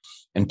home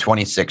in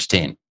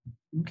 2016.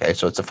 Okay.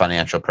 So it's a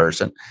financial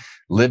person,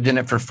 lived in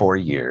it for 4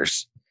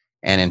 years.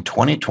 And in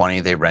 2020,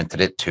 they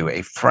rented it to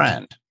a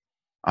friend.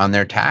 On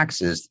their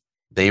taxes,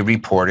 they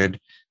reported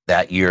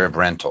that year of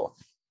rental.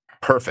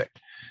 Perfect.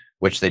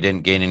 Which they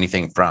didn't gain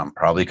anything from,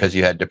 probably because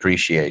you had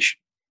depreciation.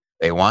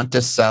 They want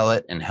to sell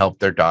it and help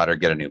their daughter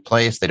get a new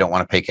place. They don't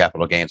want to pay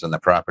capital gains on the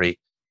property.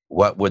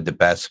 What would the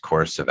best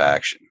course of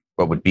action?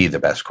 What would be the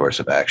best course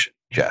of action,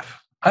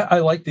 Jeff? I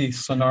like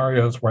these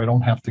scenarios where I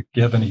don't have to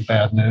give any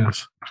bad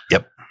news.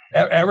 Yep.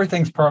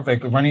 Everything's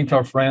perfect. Renting to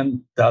a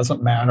friend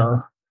doesn't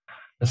matter.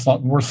 It's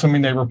not, we're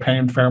assuming they were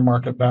paying fair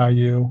market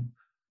value.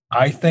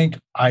 I think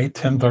I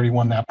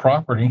 1031 that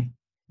property,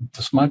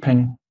 just my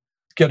opinion,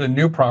 get a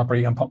new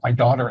property and put my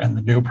daughter in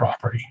the new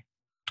property.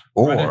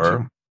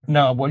 Or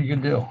no, what are you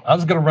going to do? I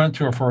was going to rent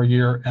to her for a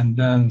year and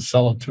then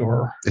sell it to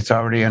her. It's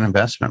already an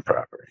investment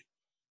property.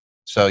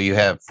 So you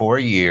have 4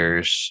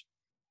 years.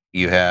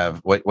 You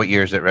have, what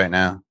year is it right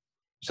now?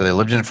 So they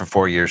lived in it for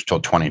 4 years till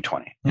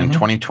 2020. Mm-hmm. In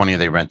 2020,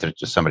 they rented it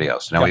to somebody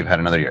else. Now we've had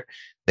another year.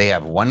 They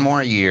have one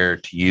more year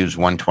to use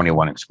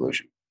 121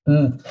 exclusion.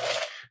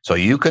 So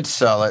you could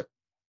sell it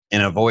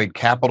and avoid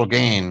capital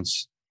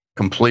gains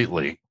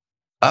completely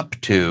up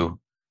to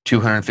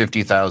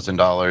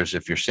 $250,000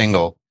 if you're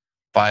single,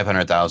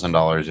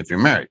 $500,000 if you're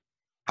married.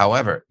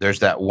 However, there's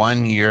that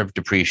 1 year of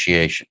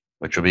depreciation,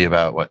 which will be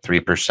about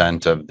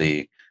 3% of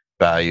the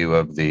value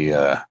of the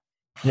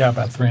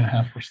about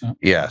 3.5%.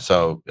 Yeah.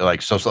 So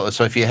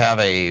if you have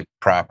a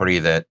property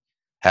that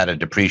had a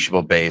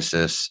depreciable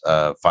basis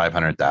of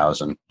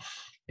 500,000,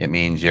 it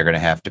means you're going to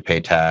have to pay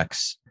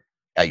tax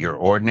at your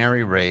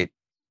ordinary rate,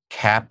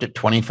 capped at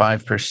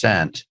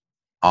 25%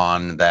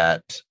 on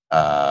that.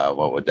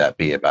 What would that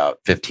be? About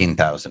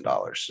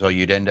 $15,000. So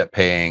you'd end up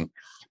paying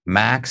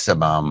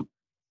maximum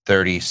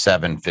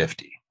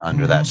 $3,750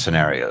 under that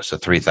scenario. So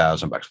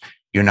 $3,000.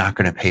 You're not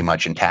going to pay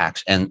much in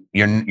tax, and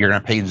you're going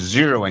to pay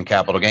zero in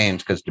capital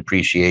gains because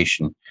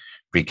depreciation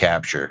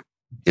recapture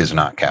is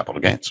not capital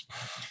gains.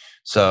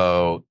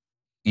 So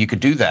you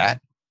could do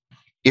that.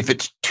 If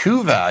it's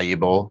too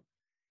valuable,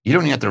 you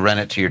don't even have to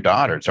rent it to your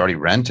daughter. It's already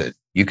rented.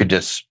 You could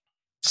just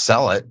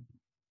sell it.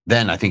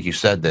 Then I think you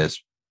said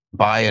this,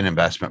 buy an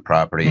investment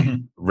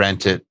property,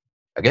 rent it.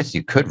 I guess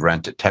you could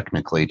rent it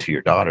technically to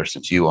your daughter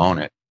since you own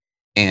it,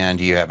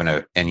 and you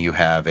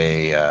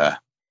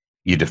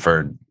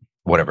deferred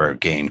whatever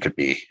gain could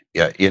be.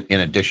 Yeah. In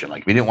addition,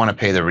 like if you didn't want to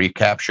pay the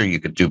recapture, you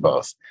could do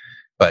both.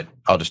 But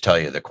I'll just tell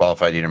you, the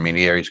qualified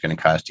intermediary is going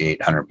to cost you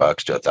 $800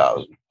 to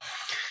 $1,000.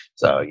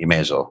 So you may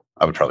as well.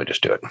 I would probably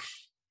just do it.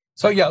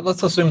 So yeah,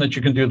 let's assume that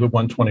you can do the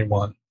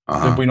 121.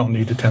 That we don't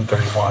need the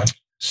 1031.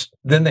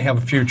 Then they have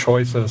a few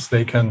choices.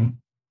 They can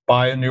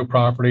buy a new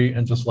property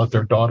and just let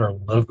their daughter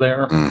live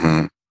there.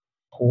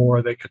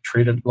 Or they could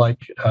treat it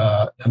like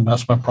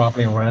investment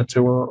property and rent it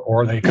to her,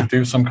 or they could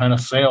do some kind of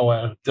sale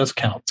at a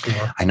discount to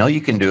her. I know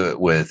you can do it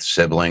with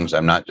siblings.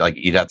 I'm not like,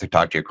 you'd have to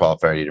talk to your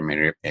qualified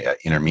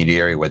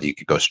intermediary, whether you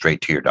could go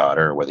straight to your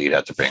daughter or whether you'd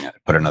have to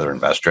put another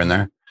investor in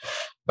there.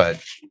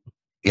 But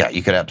yeah,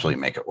 you could absolutely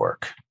make it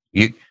work.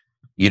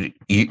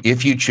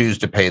 If you choose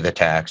to pay the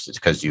tax, it's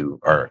because you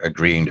are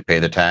agreeing to pay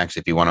the tax.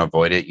 If you want to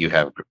avoid it, you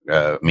have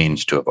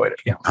means to avoid it.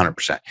 Yeah,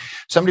 100%.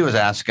 Somebody was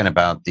asking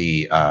about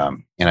the,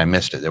 and I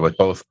missed it. It was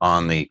both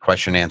on the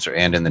question answer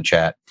and in the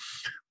chat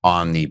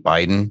on the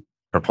Biden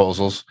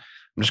proposals.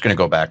 I'm just going to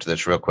go back to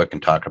this real quick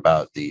and talk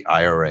about the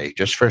IRA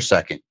just for a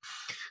second.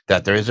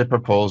 That there is a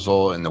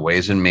proposal in the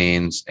Ways and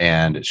Means,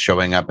 and it's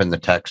showing up in the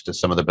text of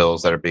some of the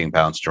bills that are being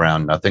bounced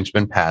around. Nothing's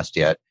been passed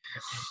yet,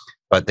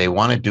 but they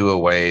want to do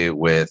away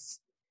with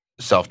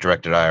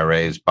self-directed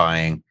IRAs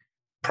buying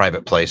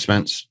private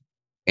placements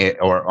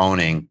or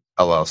owning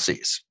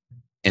LLCs.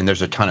 And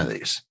there's a ton of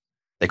these.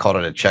 They called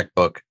it a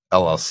checkbook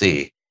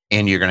LLC,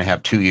 and you're going to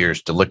have 2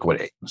 years to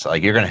liquidate. So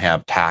like you're going to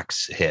have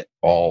tax hit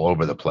all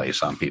over the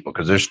place on people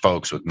because there's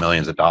folks with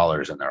millions of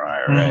dollars in their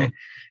IRA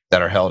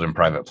that are held in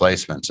private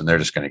placements, and they're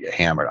just going to get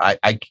hammered.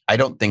 I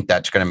don't think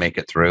that's going to make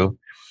it through.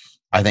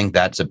 I think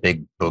that's a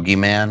big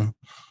boogeyman,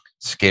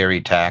 scary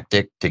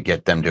tactic to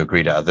get them to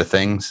agree to other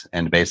things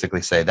and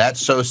basically say,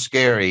 that's so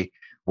scary.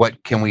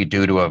 What can we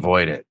do to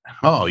avoid it?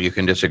 Oh, you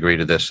can disagree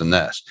to this and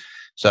this.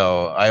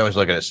 So I always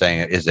look at it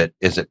saying, is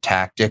it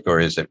tactic or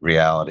is it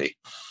reality?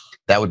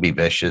 That would be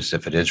vicious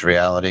if it is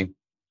reality.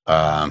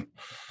 And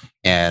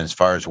as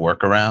far as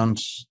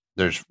workarounds,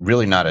 there's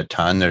really not a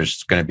ton.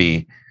 There's going to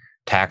be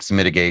tax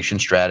mitigation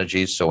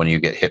strategies. So when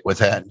you get hit with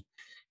that,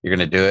 you're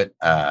going to do it.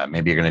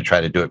 Maybe you're going to try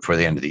to do it before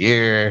the end of the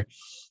year.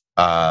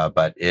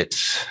 But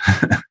it's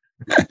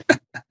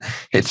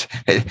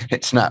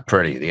it's not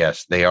pretty.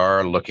 Yes, they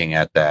are looking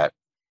at that,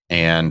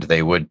 and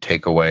they would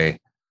take away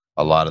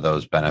a lot of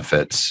those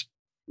benefits.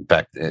 In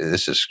fact,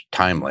 this is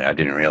timely. I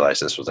didn't realize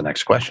this was the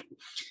next question.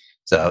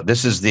 So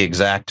this is the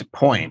exact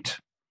point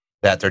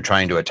that they're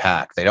trying to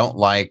attack. They don't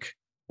like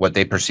what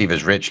they perceive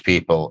as rich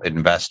people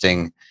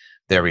investing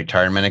their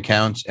retirement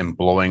accounts and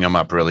blowing them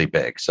up really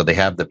big. So they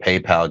have the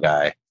PayPal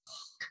guy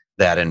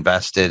that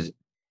invested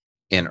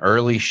in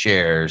early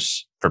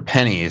shares for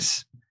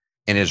pennies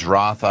in his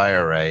Roth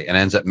IRA and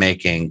ends up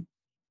making,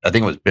 I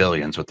think it was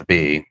billions with the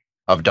B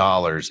of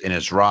dollars in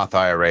his Roth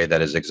IRA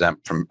that is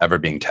exempt from ever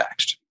being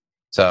taxed.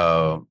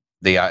 So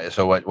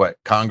what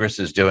Congress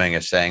is doing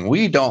is saying,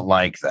 we don't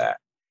like that.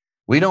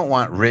 We don't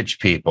want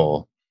rich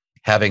people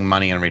having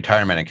money in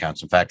retirement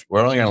accounts. In fact,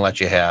 we're only going to let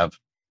you have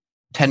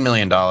 $10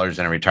 million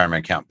in a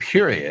retirement account,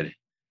 period.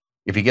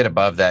 If you get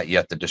above that, you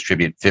have to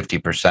distribute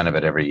 50% of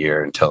it every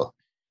year until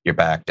you're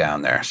back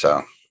down there.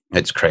 So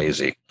it's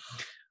crazy.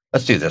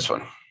 Let's do this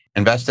one.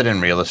 Invested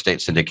in real estate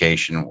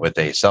syndication with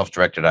a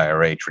self-directed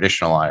IRA,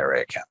 traditional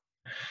IRA account.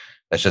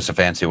 That's just a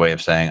fancy way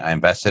of saying I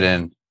invested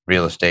in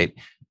real estate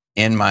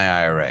in my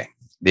IRA.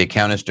 The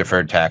account is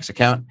deferred tax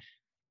account.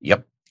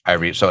 Yep.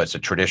 So it's a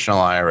traditional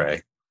IRA.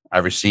 I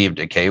received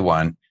a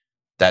K1.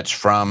 That's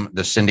from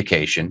the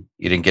syndication.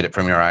 You didn't get it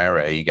from your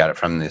IRA. You got it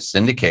from the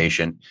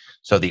syndication.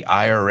 So the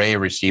IRA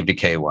received a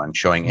K1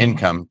 showing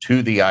income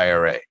to the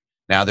IRA.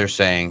 Now they're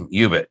saying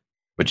UBIT,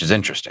 which is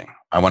interesting.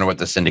 I wonder what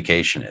the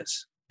syndication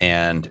is.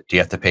 And do you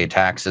have to pay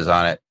taxes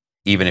on it,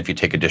 even if you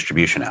take a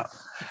distribution out?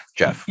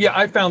 Jeff? Yeah,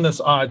 I found this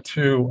odd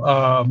too.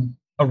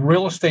 A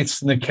real estate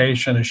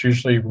syndication is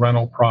usually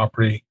rental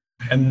property,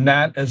 and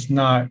that is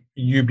not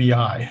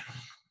UBI.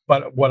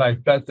 But what I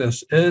bet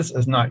this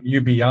is not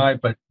UBI,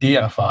 but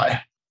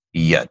DFI.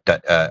 Yeah,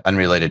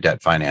 unrelated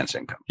debt finance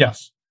income.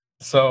 Yes.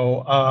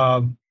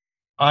 So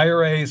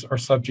IRAs are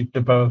subject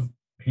to both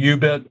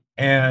UBIT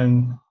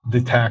and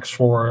the tax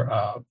for,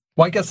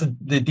 well, I guess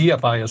the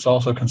DFI is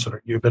also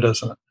considered UBIT,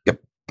 isn't it?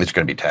 Yep. It's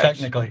going to be taxed.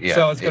 Technically. Yeah.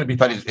 So it's going to be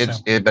taxed.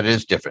 But it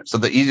is different. So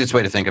the easiest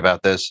way to think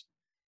about this,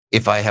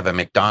 if I have a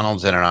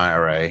McDonald's in an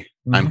IRA,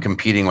 I'm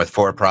competing with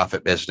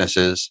for-profit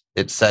businesses.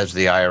 It says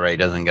the IRA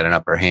doesn't get an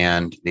upper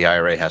hand. The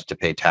IRA has to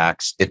pay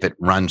tax if it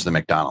runs the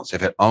McDonald's.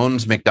 If it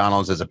owns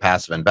McDonald's as a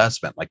passive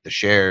investment, like the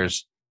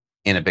shares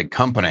in a big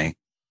company,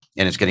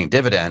 and it's getting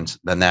dividends,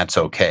 then that's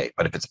okay.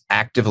 But if it's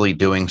actively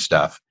doing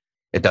stuff,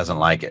 it doesn't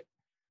like it.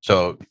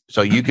 So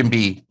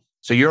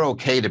you're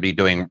okay to be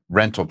doing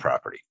rental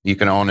property. You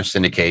can own a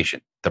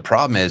syndication. The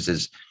problem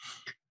is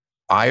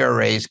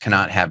IRAs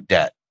cannot have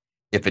debt.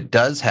 If it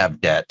does have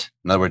debt,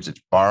 in other words,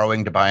 it's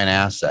borrowing to buy an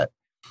asset,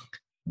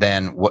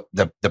 then what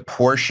the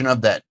portion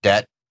of that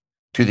debt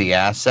to the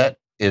asset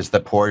is the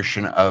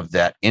portion of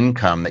that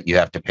income that you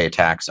have to pay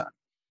tax on.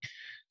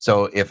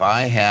 So if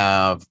I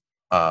have,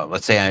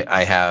 let's say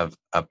I have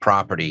a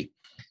property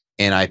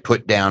and I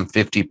put down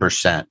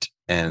 50%.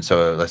 And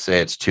so let's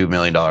say it's $2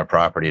 million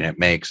property and it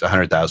makes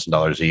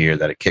 $100,000 a year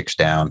that it kicks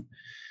down.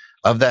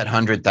 Of that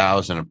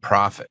 $100,000 of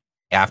profit,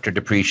 after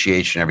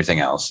depreciation and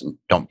everything else, and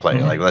don't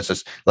play like let's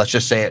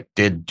just say it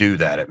did do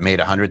that. It made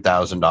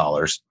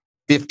 $100,000.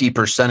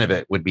 50% of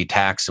it would be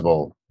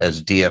taxable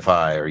as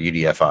DFI or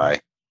UDFI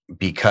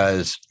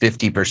because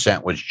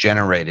 50% was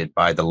generated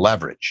by the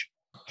leverage.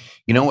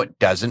 You know what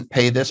doesn't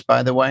pay this,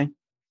 by the way?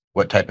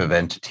 What type of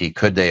entity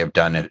could they have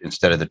done it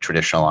instead of the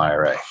traditional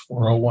IRA?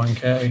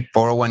 401k.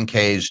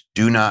 401ks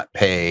do not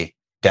pay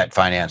debt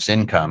finance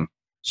income,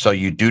 so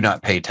you do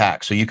not pay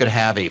tax. So you could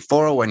have a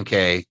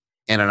 401k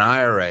and an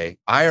IRA.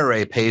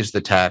 IRA pays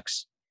the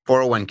tax,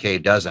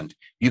 401k doesn't.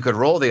 You could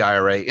roll the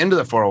IRA into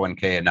the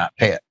 401k and not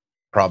pay it.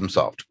 Problem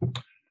solved.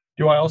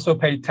 Do I also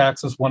pay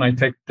taxes when I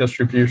take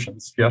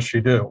distributions? Yes,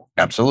 you do.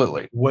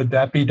 Absolutely. Would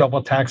that be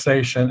double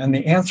taxation? And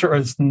the answer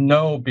is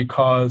no,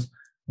 because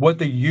what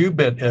the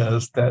UBIT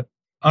is, that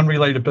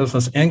unrelated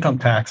business income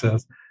tax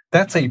is,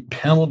 that's a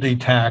penalty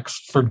tax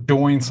for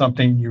doing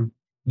something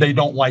they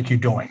don't like you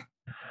doing.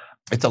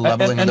 It's a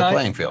leveling of the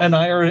playing field. An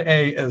IRA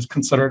is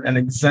considered an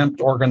exempt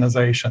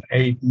organization,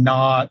 a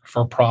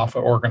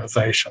not-for-profit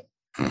organization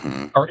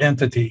or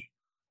entity.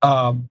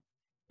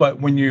 But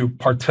when you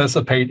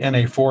participate in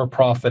a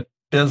for-profit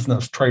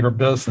business, trade or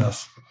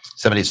business.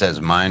 Somebody says,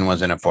 mine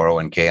was in a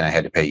 401k and I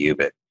had to pay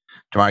UBIT.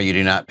 Tomorrow, you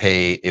do not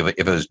pay, if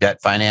it was debt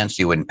finance,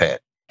 you wouldn't pay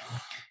it.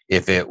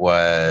 If it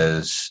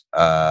was,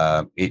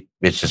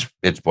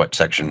 it's what,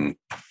 section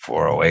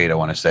 408, I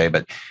want to say,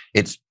 but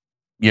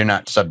you're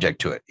not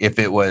subject to it. If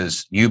it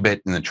was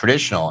UBIT in the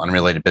traditional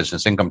unrelated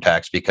business income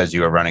tax because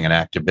you are running an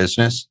active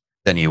business,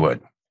 then you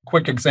would.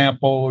 Quick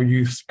example,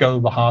 you go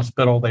to the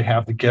hospital, they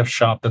have the gift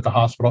shop that the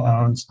hospital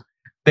owns.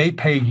 They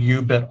pay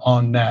UBIT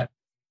on that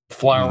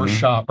flower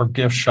shop or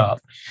gift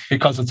shop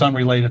because it's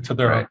unrelated to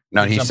their. Right.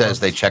 No, he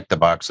says they check the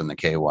box in the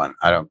K1.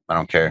 I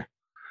don't care.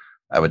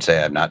 I would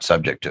say I'm not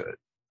subject to it.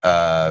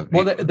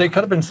 Well, they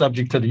could have been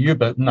subject to the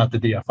UBIT, not the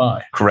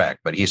DFI. Correct,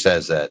 but he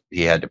says that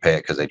he had to pay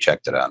it because they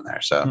checked it on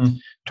there. So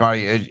tomorrow,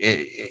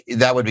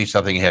 that would be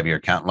something you have your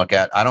accountant look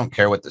at. I don't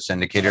care what the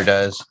syndicator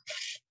does.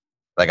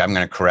 Like, I'm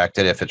going to correct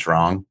it if it's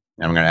wrong.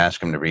 I'm going to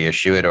ask him to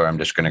reissue it, or I'm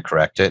just going to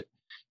correct it.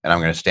 And I'm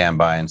going to stand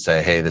by and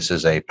say, hey, this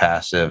is a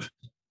passive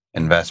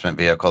investment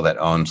vehicle that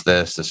owns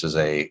this. This is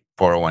a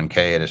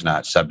 401k. It is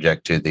not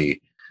subject to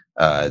the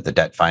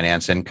debt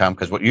finance income.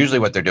 Because usually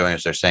what they're doing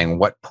is they're saying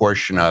what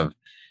portion of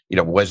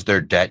was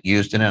there debt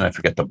used in it? I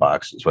forget the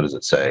boxes. What does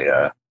it say?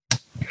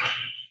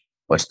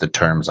 What's the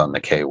terms on the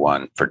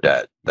K1 for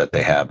debt that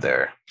they have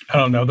there? I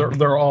don't know.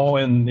 They're all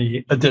in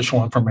the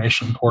additional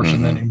information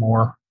portion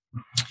anymore.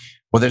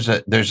 Well,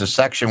 there's a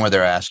section where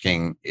they're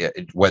asking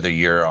whether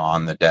you're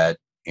on the debt,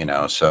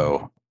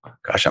 so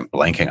gosh, I'm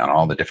blanking on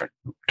all the different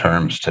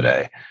terms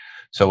today.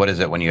 So what is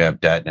it when you have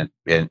debt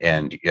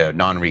and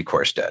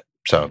non-recourse debt?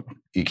 So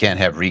you can't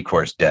have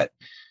recourse debt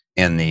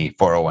in the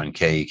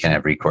 401k. You can't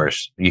have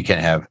recourse. You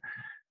can't have,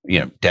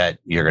 debt.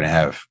 You're going to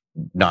have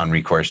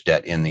non-recourse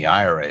debt in the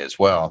IRA as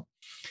well.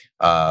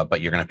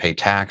 But you're going to pay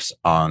tax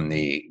on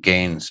the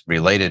gains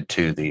related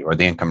to the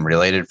income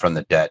related from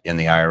the debt in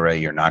the IRA.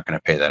 You're not going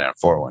to pay that in a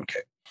 401k.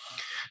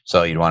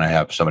 So you'd want to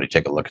have somebody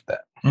take a look at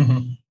that.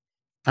 Mm-hmm.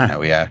 All right.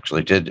 We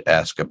actually did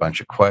ask a bunch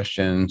of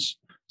questions.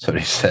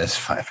 Somebody says,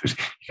 you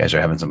guys are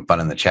having some fun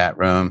in the chat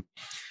room.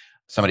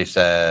 Somebody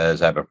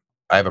says, I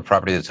have a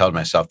property that's held in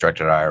my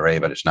self-directed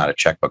IRA, but it's not a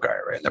checkbook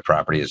IRA, and the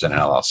property is in an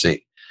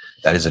LLC.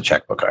 That is a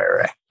checkbook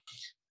IRA.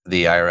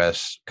 The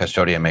IRS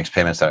custodian makes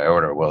payments that I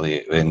order. Will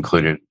they be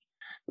included?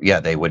 Yeah,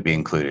 they would be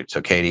included.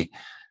 So, Katie,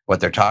 what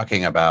they're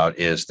talking about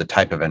is the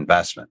type of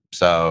investment.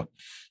 So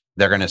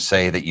they're going to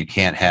say that you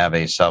can't have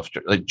a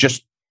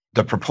just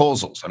the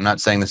proposals. I'm not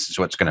saying this is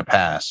what's going to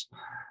pass.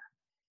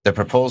 The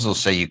proposals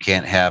say you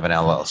can't have an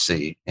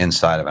LLC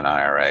inside of an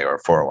IRA or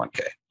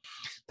 401k.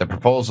 The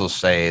proposals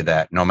say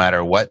that no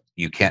matter what,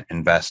 you can't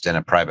invest in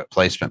a private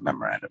placement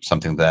memorandum,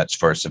 something that's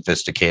for a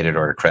sophisticated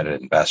or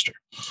accredited investor.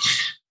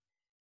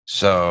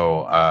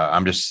 So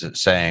I'm just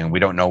saying we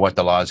don't know what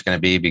the law is going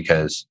to be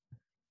because,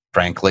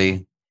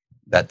 frankly,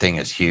 that thing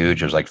is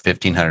huge. There's like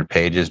 1,500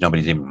 pages.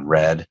 Nobody's even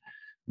read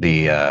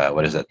the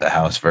the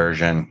House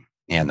version,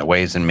 and the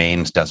Ways and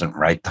Means doesn't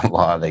write the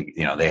law. They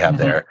have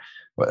their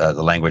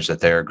the language that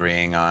they're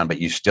agreeing on, but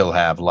you still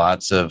have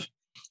lots of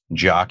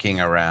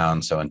jockeying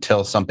around. So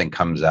until something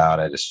comes out,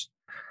 I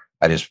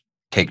just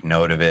take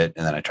note of it,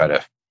 and then I try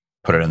to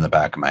put it in the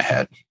back of my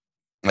head.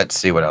 Let's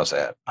see what else I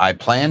have. I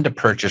plan to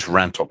purchase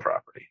rental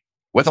property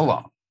with a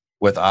loan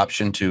with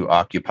option to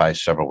occupy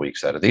several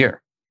weeks out of the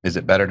year. Is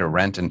it better to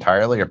rent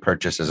entirely or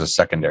purchase as a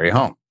secondary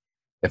home?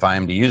 If I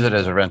am to use it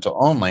as a rental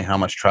only, how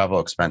much travel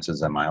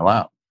expenses am I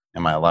allowed?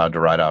 Am I allowed to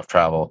write off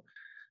travel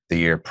the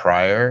year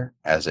prior,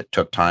 as it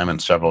took time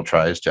and several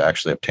tries to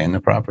actually obtain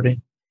the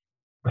property?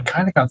 We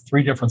kind of got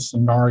three different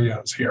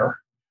scenarios here.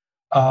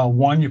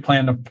 One, you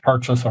plan to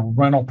purchase a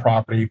rental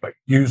property, but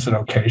use it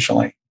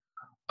occasionally.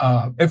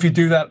 If you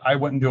do that, I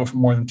wouldn't do it for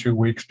more than 2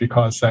 weeks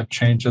because that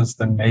changes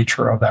the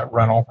nature of that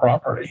rental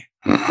property.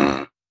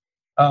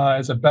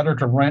 Is it better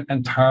to rent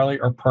entirely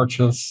or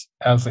purchase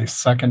as a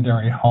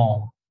secondary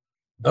home?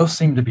 Those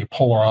seem to be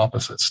polar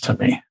opposites to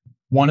me.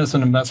 One is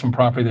an investment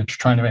property that you're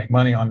trying to make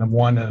money on, and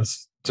one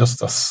is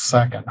just a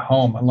second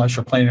home, unless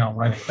you're planning on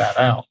renting that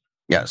out.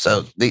 Yeah,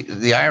 so the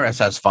IRS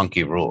has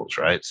funky rules,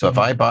 right? So if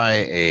I buy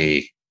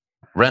a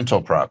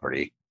rental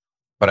property,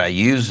 but I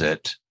use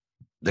it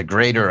the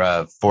greater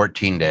of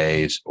 14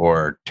 days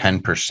or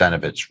 10%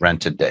 of its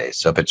rented days.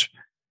 So if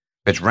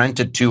it's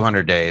rented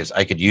 200 days,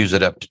 I could use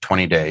it up to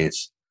 20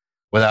 days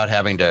without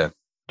having to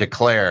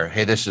declare,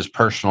 hey, this is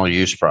personal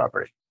use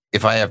property.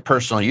 If I have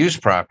personal use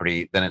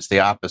property, then it's the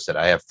opposite.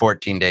 I have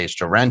 14 days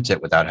to rent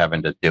it without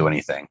having to do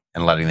anything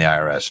and letting the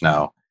IRS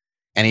know.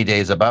 Any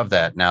days above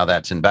that, now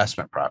that's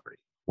investment property.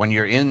 When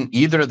you're in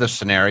either of the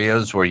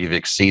scenarios where you've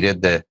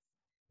exceeded the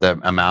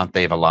amount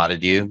they've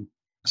allotted you,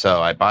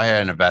 so I buy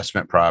an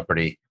investment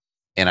property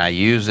and I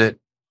use it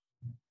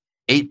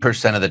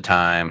 8% of the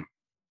time,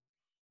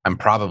 I'm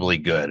probably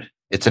good.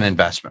 It's an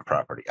investment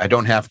property. I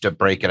don't have to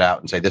break it out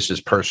and say this is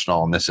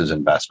personal and this is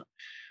investment.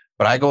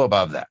 But I go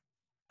above that.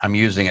 I'm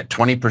using it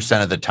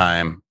 20% of the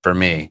time for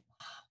me.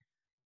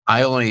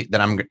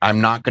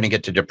 I'm not going to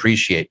get to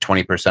depreciate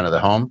 20% of the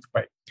home.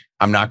 Right.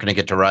 I'm not going to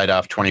get to write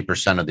off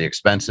 20% of the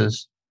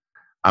expenses.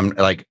 I'm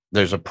like,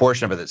 there's a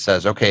portion of it that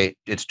says, okay,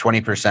 it's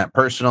 20%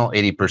 personal,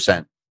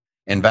 80%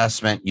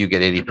 investment. You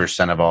get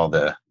 80% of all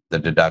the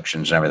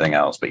deductions and everything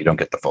else, but you don't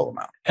get the full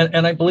amount.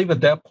 And I believe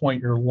at that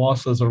point, your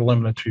losses are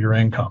limited to your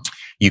income.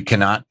 You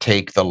cannot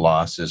take the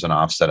losses and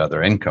offset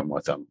other income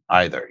with them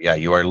either. Yeah,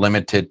 you are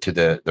limited to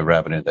the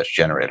revenue that's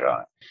generated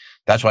on it.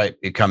 That's why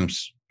it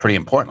becomes pretty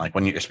important. Like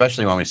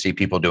especially when we see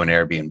people doing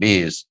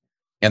Airbnbs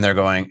and they're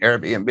going,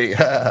 Airbnb,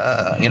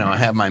 I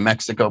have my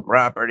Mexico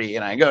property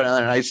and I go down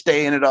there and I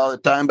stay in it all the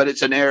time, but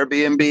it's an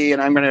Airbnb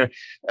and I'm going to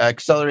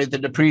accelerate the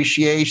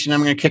depreciation.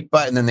 I'm going to kick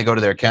butt. And then they go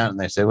to their account and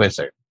they say, wait a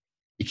second,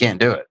 you can't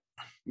do it.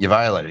 You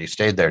violated. You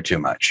stayed there too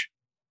much.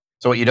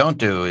 So what you don't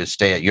do is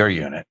stay at your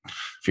unit.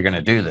 If you're going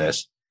to do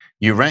this,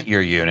 you rent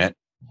your unit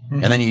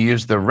and then you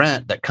use the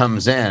rent that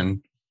comes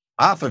in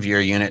off of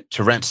your unit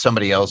to rent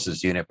somebody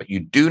else's unit, but you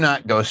do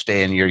not go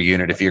stay in your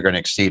unit if you're going to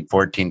exceed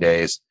 14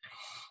 days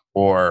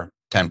or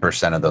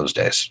 10% of those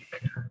days.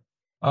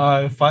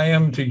 If I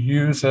am to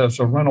use as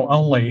a rental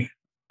only,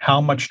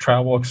 how much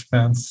travel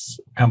expense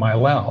am I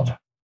allowed?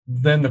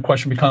 Then the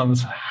question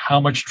becomes, how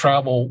much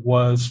travel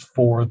was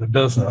for the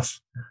business?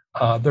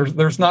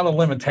 There's not a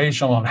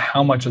limitation on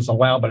how much is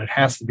allowed, but it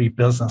has to be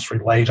business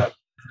related.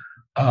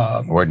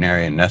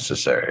 Ordinary and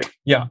necessary.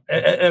 Yeah.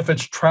 If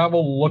it's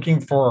travel looking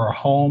for a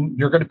home,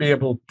 you're going to be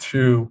able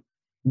to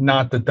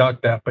not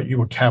deduct that, but you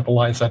would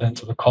capitalize that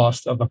into the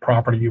cost of the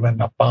property you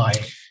end up buying.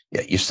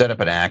 Yeah, you set up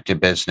an active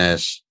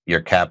business,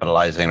 you're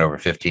capitalizing it over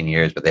 15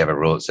 years, but they have a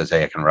rule that says,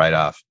 hey, I can write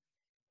off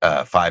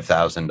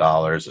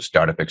 $5,000 of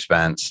startup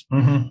expense.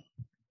 Mm-hmm.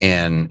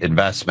 In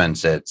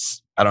investments,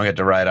 I don't get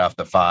to write off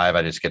the five.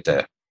 I just get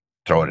to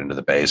throw it into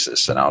the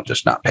basis and I'll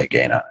just not pay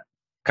gain on it.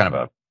 Kind of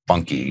a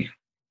funky.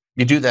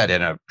 You do that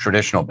in a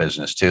traditional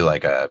business too,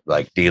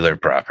 like dealer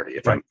property.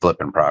 If I'm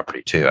flipping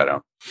property too,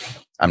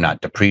 I'm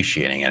not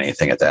depreciating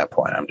anything at that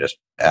point. I'm just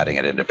adding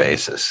it into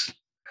basis.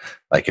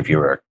 Like if you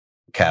were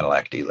a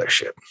Cadillac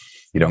dealership,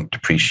 you don't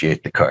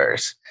depreciate the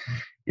cars.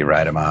 You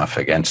write them off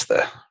against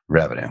the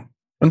revenue.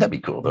 Wouldn't that be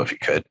cool though if you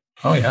could?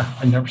 Oh yeah,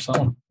 I never saw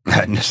them.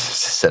 I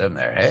just sit them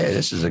there. Hey,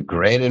 this is a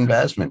great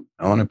investment.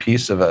 Own a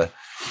piece of a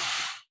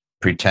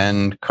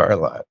pretend car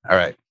lot. All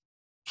right.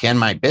 Can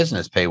my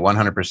business pay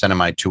 100% of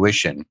my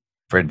tuition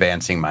for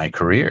advancing my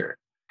career?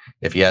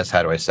 If yes,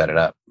 how do I set it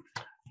up?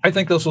 I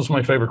think this was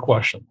my favorite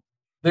question.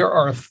 There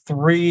are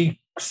 3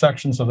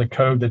 sections of the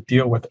code that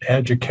deal with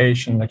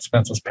education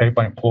expenses paid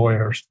by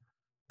employers.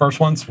 First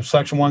one's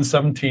Section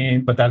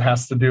 117, but that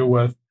has to do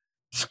with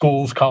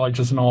schools,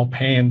 colleges, and all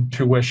paying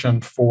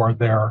tuition for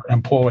their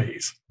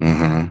employees.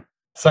 Mm-hmm.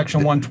 Section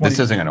 120. This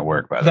isn't going to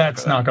work, by the way.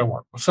 That's not going to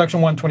work.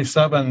 Section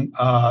 127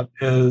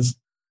 is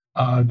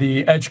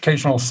the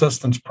educational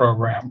assistance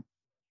program,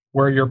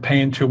 where you're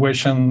paying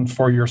tuition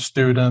for your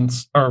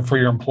students or for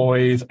your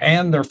employees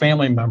and their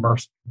family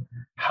members.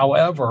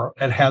 However,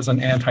 it has an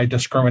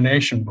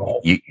anti-discrimination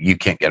rule. You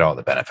can't get all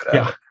the benefit out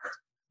of it.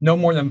 No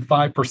more than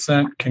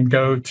 5% can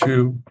go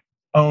to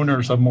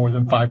owners of more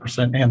than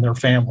 5% and their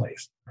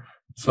families.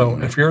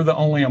 So if you're the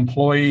only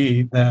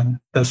employee, then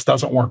this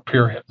doesn't work,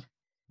 period.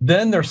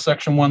 Then there's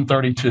Section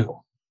 132,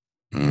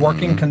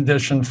 working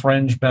condition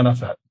fringe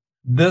benefit.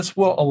 This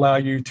will allow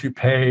you to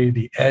pay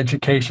the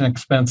education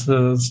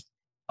expenses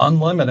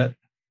unlimited.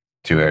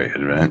 2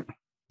 areas, right?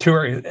 2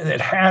 areas.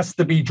 It has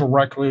to be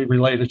directly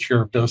related to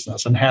your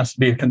business and has to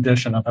be a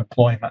condition of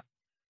employment.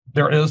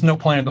 There is no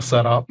plan to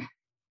set up.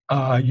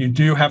 You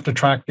do have to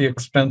track the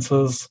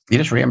expenses. You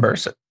just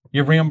reimburse it.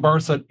 You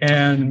reimburse it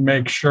and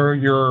make sure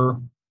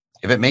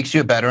if it makes you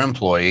a better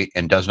employee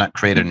and does not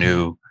create a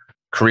new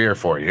career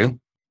for you,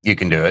 you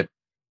can do it.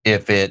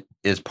 If it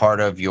is part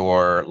of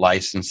your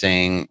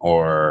licensing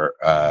or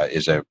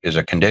is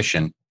a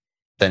condition,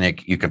 then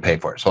you can pay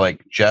for it. So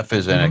like Jeff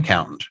is an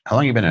accountant. How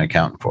long have you been an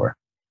accountant for?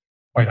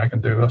 Wait, I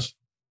can do this.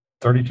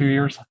 32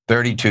 years?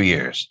 32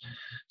 years.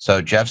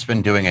 So Jeff's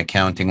been doing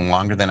accounting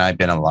longer than I've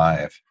been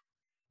alive.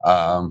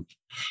 I'm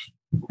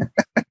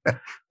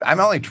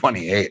only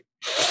 28.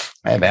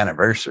 I have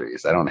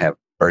anniversaries. I don't have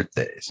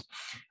birthdays.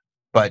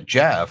 But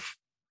Jeff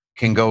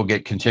can go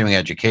get continuing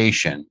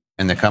education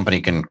and the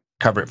company can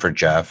cover it for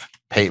Jeff,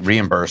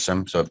 reimburse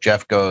him. So if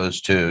Jeff goes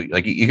to,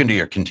 like, you can do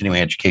your continuing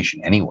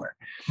education anywhere.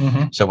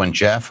 Mm-hmm. So when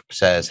Jeff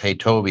says, hey,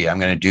 Toby, I'm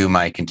going to do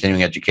my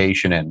continuing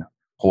education in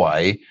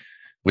Hawaii,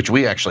 which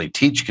we actually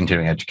teach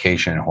continuing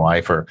education in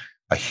Hawaii for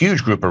a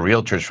huge group of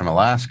realtors from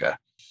Alaska.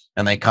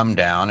 And they come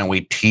down and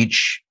we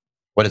teach,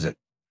 what is it?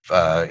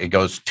 It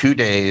goes 2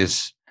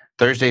 days,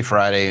 Thursday,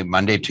 Friday,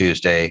 Monday,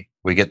 Tuesday.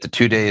 We get the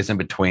 2 days in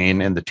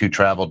between, and the 2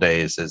 travel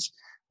days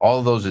all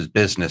of those is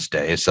business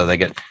days. So they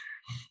get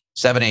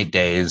 7-8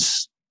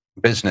 days,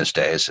 business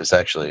days. It's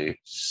actually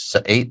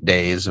 8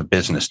 days of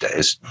business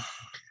days.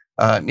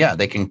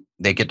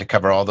 They get to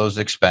cover all those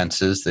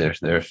expenses.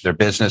 Their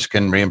business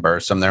can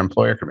reimburse them. Their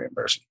employer can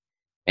reimburse them,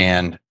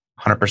 and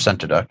 100%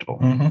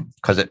 deductible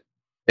because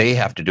they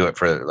have to do it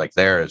for like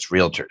there as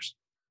realtors.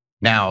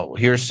 Now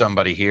here's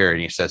somebody here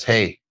and he says,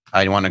 hey,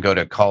 I want to go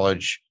to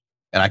college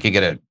and I could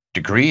get a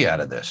degree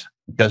out of this.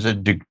 Does a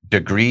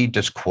degree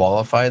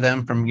disqualify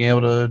them from being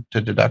able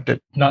to deduct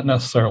it? Not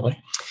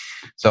necessarily.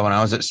 So when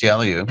I was at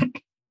CLU,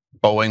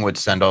 Boeing would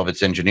send all of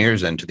its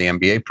engineers into the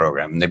MBA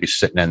program and they'd be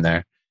sitting in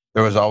there.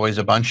 There was always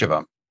a bunch of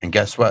them. And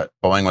guess what?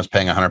 Boeing was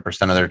paying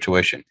 100% of their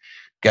tuition.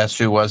 Guess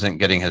who wasn't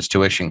getting his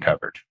tuition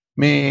covered?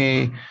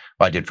 Me.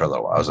 Well, I did for a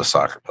little while. I was a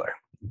soccer player.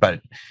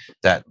 But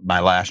my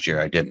last year,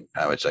 I didn't.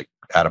 I was like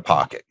out of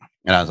pocket.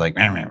 And I was like,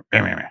 meh, meh,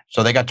 meh, meh, meh.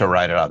 So they got to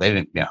write it off. They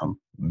didn't,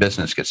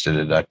 business gets to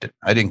deduct it.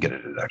 I didn't get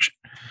a deduction,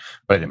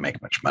 but I didn't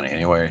make much money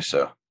anyway.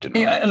 So didn't.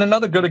 Yeah, and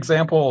another good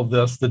example of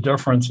this, the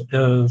difference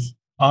is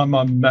I'm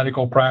a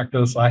medical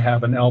practice. I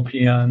have an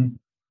LPN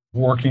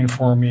working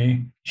for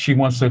me. She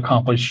wants to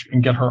accomplish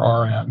and get her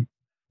RN.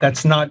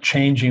 That's not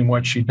changing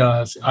what she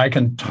does. I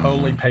can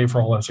totally pay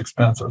for all those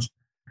expenses.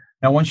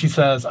 Now, when she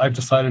says, I've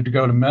decided to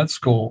go to med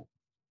school,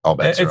 all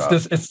bets are off.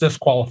 It's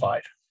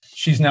disqualified.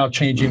 She's now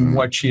changing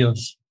what she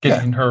is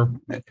getting her.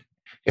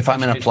 If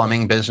I'm in a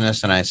plumbing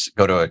business and I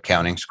go to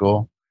accounting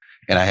school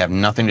and I have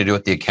nothing to do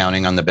with the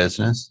accounting on the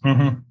business,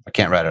 I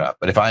can't write it up.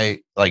 But if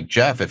like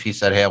Jeff, if he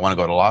said, hey, I want to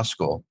go to law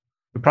school,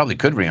 we probably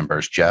could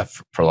reimburse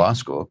Jeff for law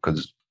school because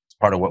it's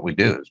part of what we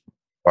do. It's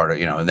part of,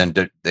 and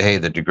then, hey,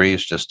 the degree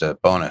is just a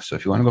bonus. So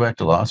if you want to go back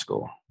to law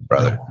school,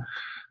 brother,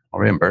 I'll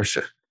reimburse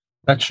you.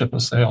 That ship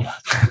has sailed.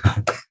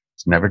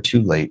 It's never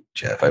too late,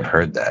 Jeff. I've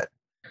heard that.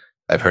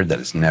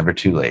 It's never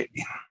too late.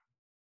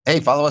 Hey,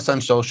 follow us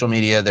on social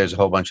media. There's a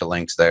whole bunch of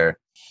links there.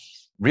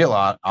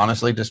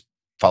 Honestly, just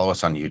follow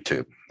us on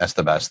YouTube. That's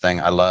the best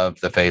thing. I love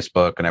the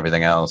Facebook and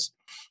everything else,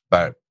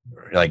 but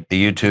like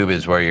the YouTube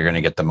is where you're going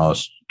to get the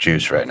most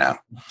juice right now.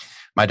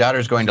 My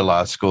daughter's going to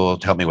law school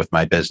to help me with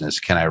my business.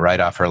 Can I write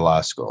off her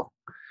law school?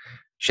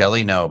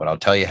 Shelly, no, but I'll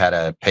tell you how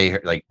to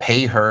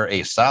pay her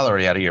a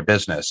salary out of your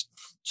business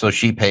so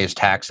she pays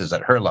taxes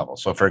at her level.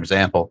 So for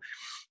example,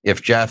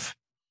 if Jeff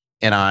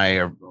and I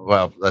are,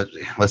 well,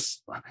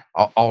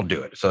 I'll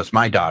do it. So it's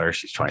my daughter,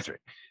 she's 23.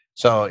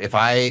 So if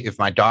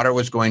my daughter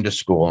was going to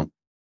school,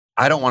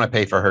 I don't want to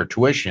pay for her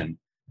tuition.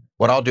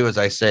 What I'll do is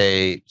I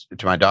say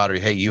to my daughter,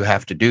 hey, you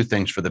have to do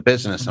things for the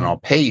business and I'll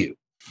pay you.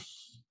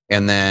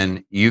 And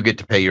then you get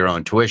to pay your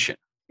own tuition.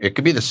 It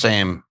could be the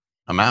same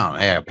amount.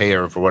 Hey, I pay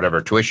her for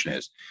whatever tuition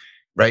is.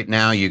 Right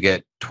now, you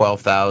get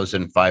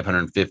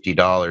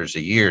 $12,550 a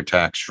year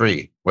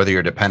tax-free, whether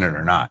you're dependent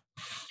or not.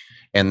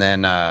 And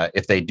then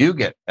if they do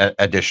get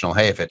additional,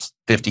 hey, if it's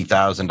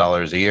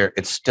 $50,000 a year,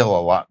 it's still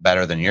a lot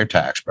better than your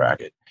tax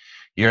bracket.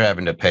 You're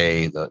having to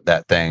pay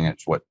that thing.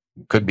 It's what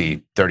could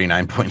be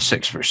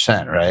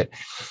 39.6%, right?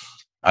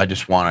 I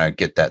just want to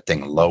get that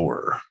thing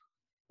lower.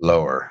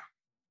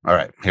 All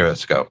right, here,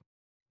 let's go.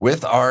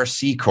 With our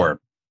C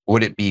Corp,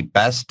 would it be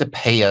best to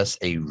pay us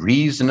a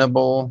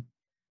reasonable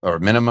or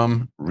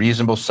minimum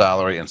reasonable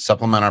salary and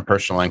supplement our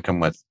personal income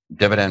with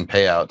dividend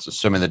payouts,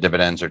 assuming the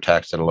dividends are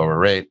taxed at a lower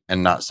rate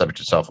and not subject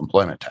to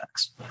self-employment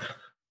tax?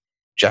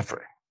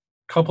 Jeffrey.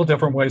 A couple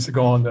different ways to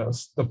go on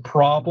this. The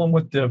problem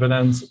with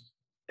dividends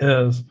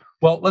is,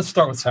 well, let's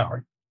start with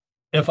salary.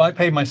 If I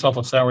pay myself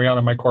a salary out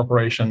of my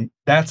corporation,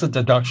 that's a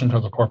deduction to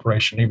the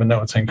corporation, even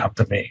though it's income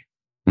to me.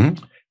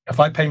 Mm-hmm. If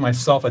I pay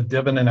myself a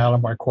dividend out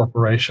of my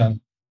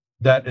corporation,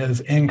 that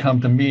is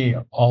income to me,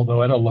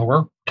 although at a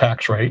lower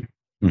tax rate,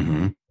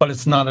 but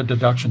it's not a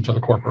deduction to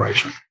the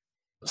corporation.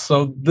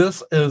 So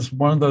this is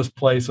one of those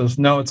places,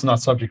 no, it's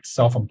not subject to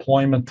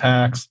self-employment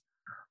tax,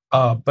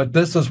 but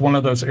this is one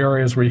of those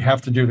areas where you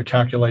have to do the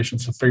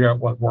calculations to figure out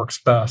what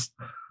works best.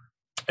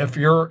 If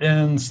you're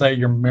in, say,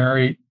 you're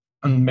married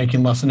and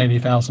making less than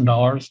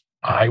 $80,000,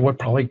 I would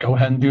probably go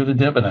ahead and do the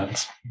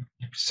dividends.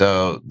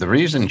 So the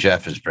reason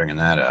Jeff is bringing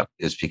that up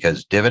is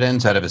because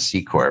dividends out of a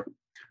C Corp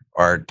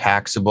are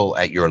taxable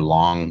at your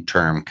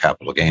long-term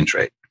capital gains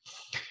rate.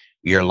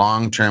 Your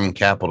long-term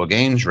capital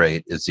gains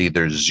rate is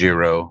either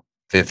 0,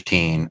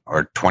 15,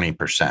 or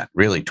 20%,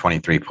 really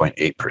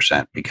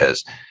 23.8%,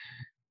 because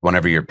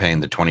whenever you're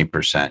paying the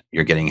 20%,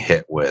 you're getting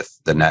hit with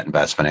the net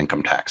investment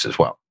income tax as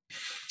well.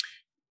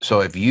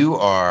 So if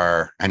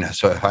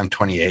I'm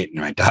 28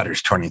 and my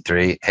daughter's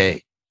 23,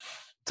 hey,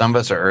 some of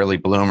us are early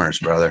bloomers,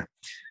 brother.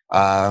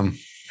 That's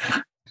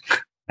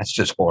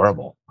just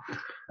horrible.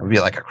 It would be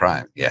like a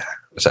crime. Yeah.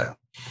 So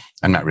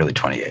I'm not really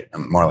 28.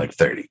 I'm more like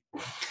 30.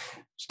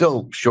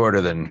 Still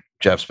shorter than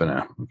Jeff's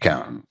been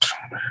counting.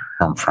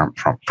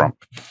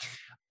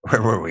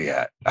 Where were we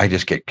at? I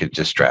just get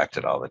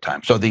distracted all the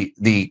time. So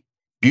the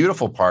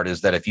beautiful part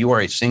is that if you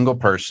are a single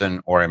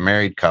person or a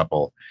married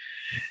couple,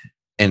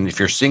 and if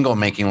you're single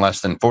making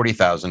less than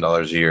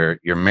 $40,000 a year,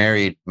 you're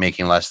married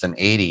making less than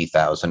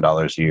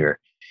 $80,000 a year,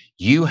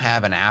 you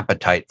have an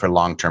appetite for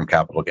long-term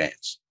capital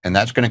gains. And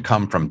that's going to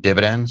come from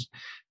dividends.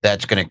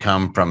 That's going to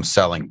come from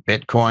selling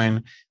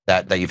Bitcoin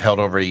that you've held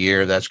over a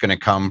year. That's going to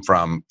come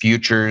from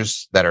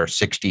futures that are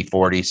 60,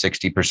 40,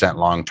 60%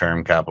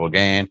 long-term capital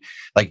gain.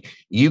 Like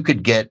you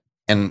could get,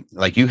 and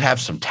like you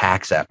have some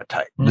tax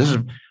appetite. Mm-hmm. This is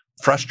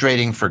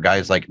frustrating for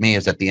guys like me,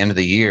 is at the end of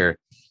the year,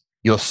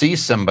 you'll see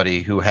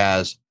somebody who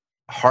has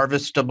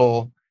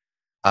harvestable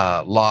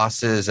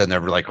losses and they're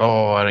like,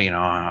 oh,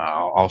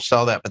 I'll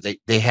sell that. But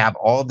they have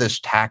all this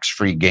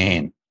tax-free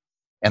gain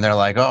and they're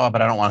like, oh,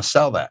 but I don't want to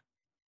sell that.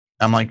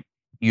 I'm like,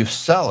 you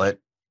sell it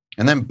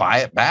and then buy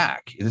it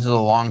back. This is a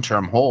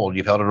long-term hold.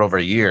 You've held it over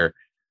a year.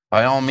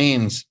 By all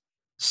means,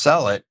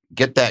 sell it,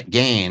 get that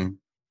gain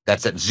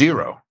that's at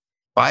 0.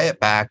 Buy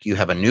it back. You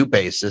have a new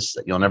basis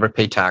that you'll never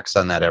pay tax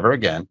on that ever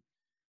again,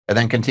 and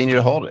then continue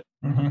to hold it.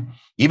 Mm-hmm.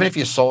 Even if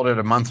you sold it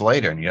a month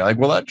later and you're like,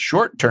 well, that's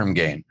short-term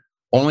gain,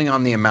 only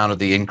on the amount of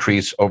the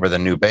increase over the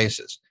new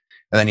basis.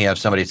 And then you have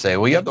somebody say,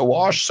 well, you have the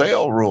wash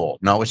sale rule.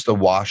 No, it's the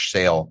wash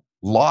sale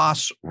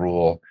loss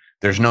rule.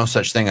 There's no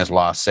such thing as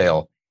loss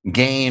sale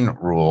gain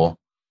rule.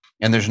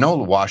 And there's no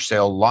wash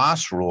sale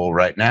loss rule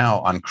right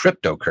now on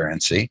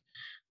cryptocurrency.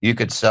 You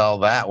could sell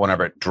that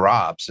whenever it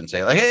drops and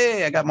say, like,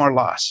 hey, I got more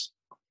loss.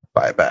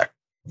 Buy it back.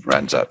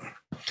 Runs up.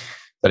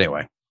 But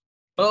anyway.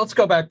 Well, let's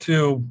go back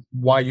to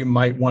why you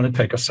might want to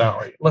take a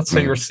salary. Let's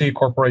say your C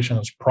corporation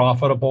is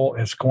profitable,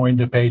 is going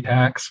to pay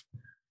tax.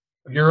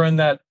 You're in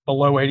that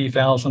below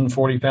 80,000,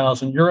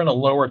 40,000, you're in a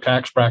lower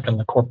tax bracket than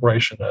the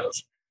corporation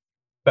is.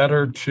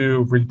 Better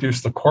to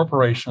reduce the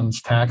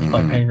corporation's tax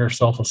by paying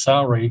yourself a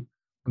salary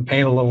and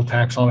paying a little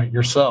tax on it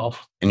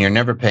yourself. And you're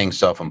never paying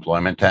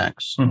self-employment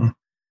tax. Mm-hmm.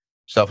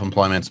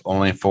 Self-employment's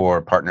only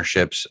for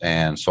partnerships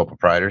and sole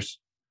proprietors.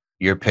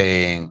 You're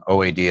paying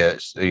OAD,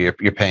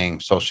 you're paying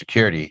Social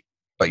Security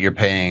but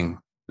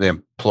the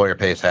employer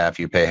pays half,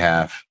 you pay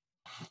half.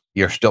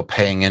 You're still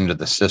paying into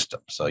the system.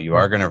 So you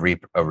are going to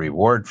reap a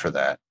reward for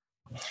that.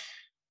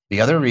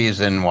 The other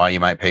reason why you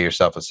might pay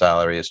yourself a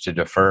salary is to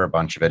defer a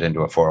bunch of it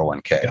into a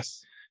 401k.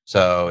 Yes.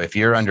 So if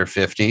you're under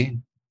 50,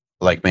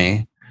 like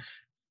me,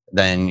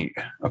 then,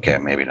 okay,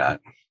 maybe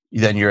not.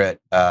 Then you're at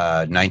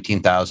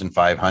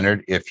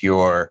 19,500. If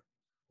you're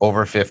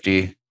over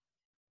 50,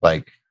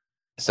 like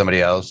somebody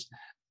else,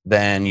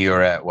 then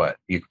you're at what?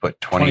 You could put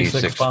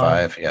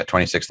 26,500. Yeah,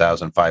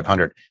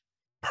 26,500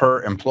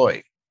 per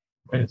employee.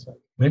 Wait a second.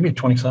 Maybe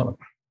 27.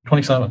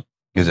 27.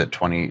 Is it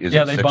 20?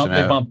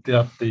 They bumped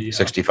up the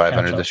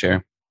 6,500 this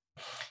year.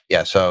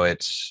 Yeah. So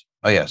it's,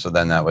 so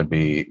then that would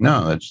be,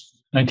 no, it's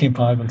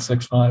 19.5 and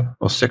 6.5.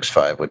 Well,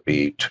 6.5 would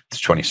be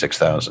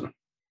 26,000.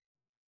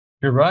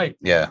 You're right.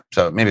 Yeah.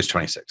 So maybe it's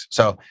 26.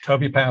 So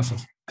Toby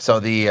passes.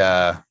 So the,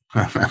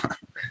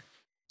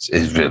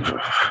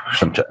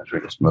 sometimes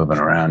we're just moving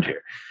around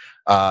here.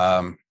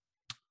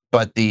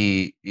 But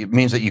it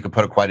means that you could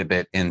put quite a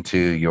bit into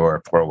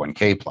your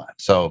 401k plan.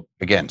 So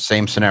again,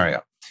 same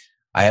scenario.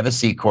 I have a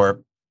C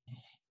Corp.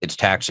 It's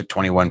taxed at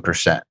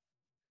 21%.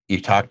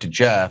 You talk to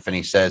Jeff and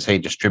he says, hey,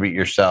 distribute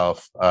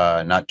yourself,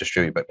 not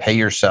distribute, but pay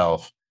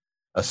yourself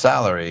a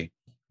salary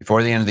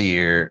before the end of the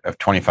year of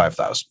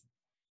 25,000.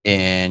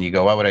 And you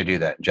go, why would I do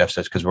that? And Jeff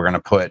says, because we're going to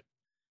put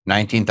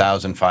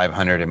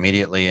 19,500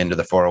 immediately into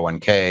the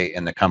 401k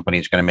and the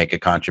company's going to make a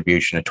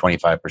contribution of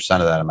 25%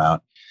 of that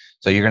amount.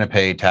 So you're going to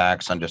pay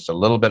tax on just a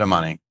little bit of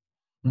money,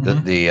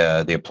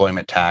 the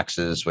employment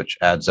taxes, which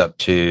adds up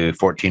to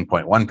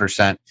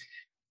 14.1%.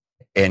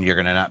 And you're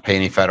going to not pay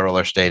any federal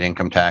or state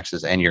income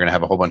taxes. And you're going to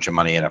have a whole bunch of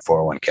money in a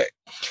 401k.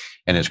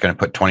 And it's going to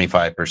put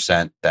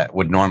 25% that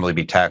would normally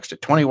be taxed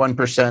at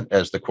 21%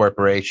 as the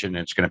corporation.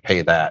 And it's going to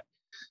pay that.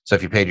 So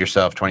if you paid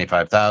yourself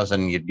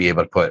 25,000, you'd be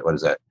able to put, what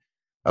is that?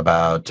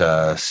 About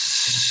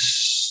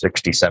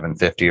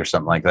 6,750 or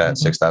something like that,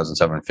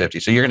 6,750.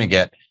 So you're going to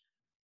get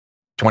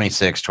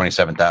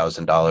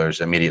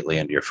 $27,000 immediately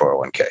into your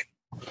 401k.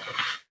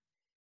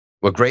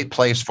 Well, great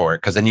place for it,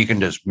 because then you can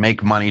just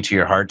make money to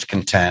your heart's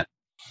content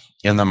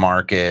in the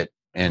market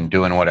and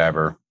doing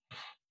whatever.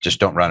 Just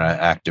don't run an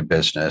active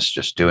business.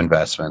 Just do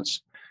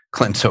investments.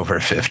 Clint's over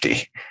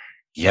 50.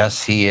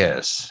 Yes, he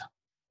is,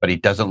 but he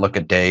doesn't look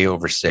a day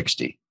over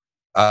 60.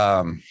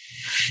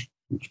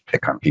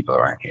 Pick on people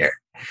who aren't here.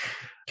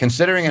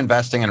 Considering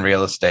investing in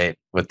real estate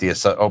with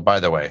by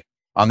the way,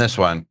 on this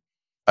one,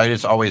 I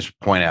just always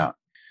point out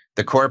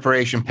the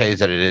corporation pays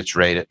it at its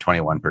rate at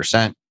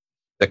 21%.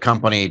 The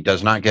company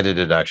does not get a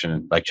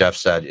deduction. Like Jeff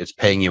said, it's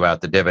paying you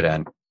out the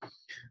dividend.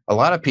 A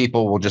lot of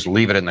people will just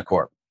leave it in the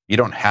corp. You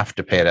don't have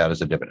to pay it out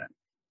as a dividend.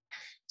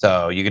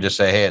 So you could just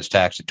say, hey, it's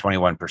taxed at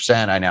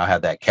 21%. I now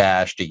have that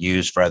cash to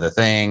use for other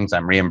things.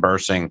 I'm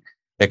reimbursing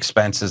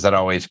expenses that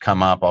always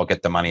come up. I'll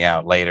get the money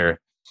out later.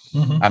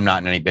 I'm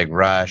not in any big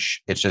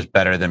rush. It's just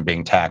better than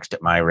being taxed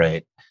at my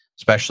rate,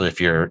 especially if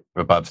you're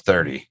above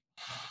 30.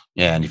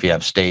 And if you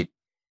have state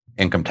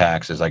income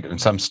taxes, like in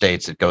some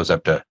states, it goes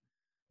up to,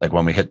 like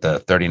when we hit the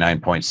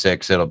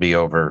 39.6, it'll be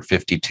over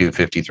 52,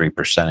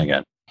 53%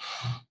 again,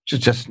 which is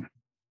just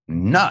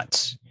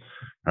nuts,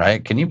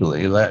 right? Can you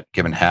believe that?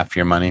 Given half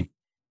your money?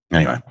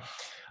 Anyway,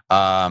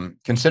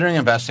 considering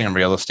investing in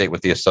real estate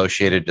with the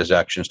associated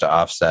deductions to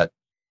offset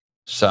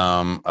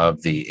some of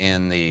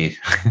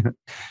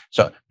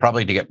so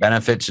probably to get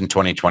benefits in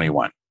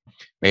 2021.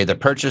 May the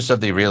purchase of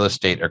the real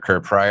estate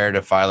occur prior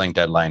to filing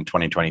deadline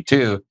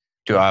 2022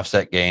 to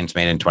offset gains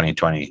made in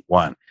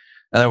 2021. In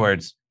other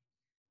words,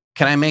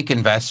 can I make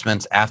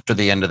investments after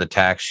the end of the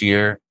tax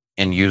year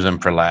and use them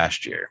for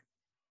last year?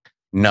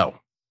 No.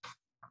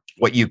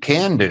 What you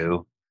can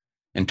do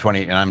and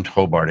I'm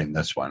hobarting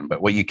this one,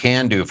 but what you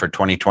can do for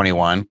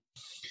 2021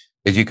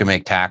 is you can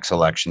make tax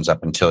elections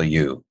up until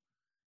you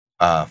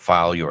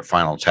file your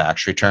final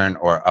tax return,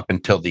 or up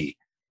until the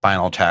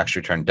final tax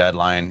return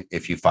deadline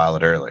if you file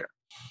it earlier.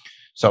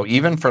 So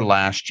even for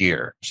last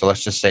year, so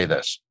let's just say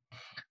this.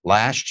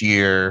 Last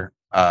year,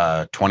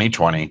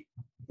 2020,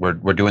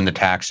 we're doing the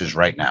taxes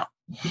right now.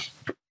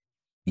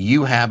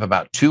 You have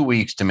about 2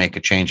 weeks to make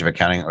a change of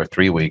accounting, or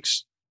 3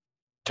 weeks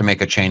to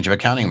make a change of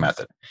accounting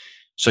method.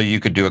 So you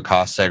could do a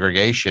cost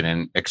segregation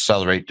and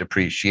accelerate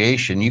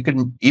depreciation. You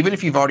can, even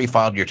if you've already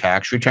filed your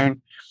tax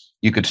return,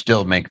 you could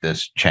still make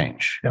this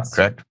change. Yes.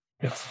 Correct?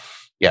 Yes.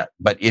 Yeah.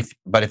 But if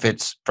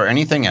it's for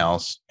anything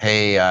else,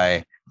 hey,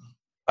 I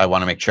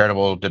want to make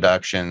charitable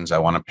deductions, I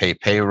want to pay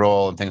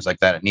payroll and things like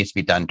that, it needs to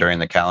be done during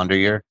the calendar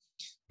year,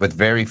 with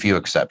very few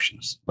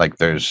exceptions. Like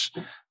there's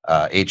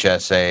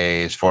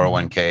HSAs,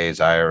 401ks,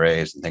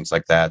 IRAs, and things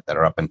like that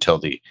are up until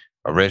the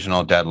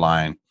original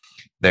deadline.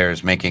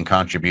 There's making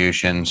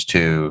contributions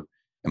to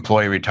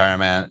employee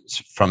retirement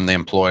from the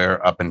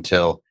employer up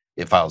until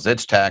it files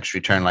its tax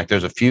return. Like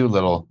there's a few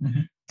little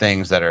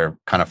things that are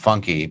kind of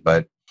funky,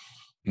 but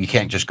you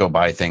can't just go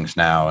buy things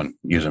now and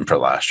use them for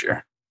last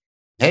year.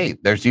 Hey,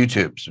 there's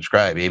YouTube.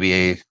 Subscribe,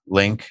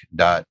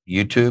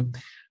 abalink.youtube.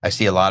 I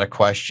see a lot of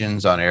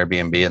questions on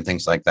Airbnb and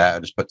things like that. I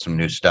just put some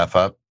new stuff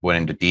up, went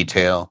into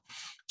detail.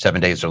 7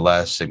 days or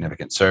less,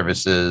 significant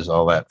services,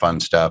 all that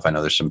fun stuff. I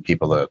know there's some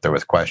people out there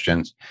with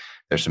questions.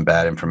 There's some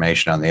bad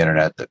information on the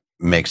internet that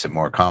makes it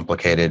more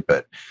complicated,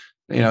 but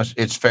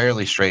it's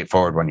fairly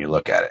straightforward when you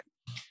look at it.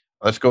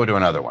 Let's go to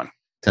another one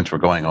since we're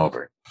going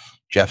over.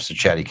 Jeff's a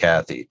chatty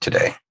Cathy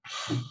today.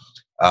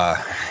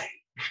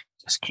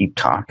 Just keep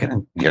talking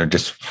and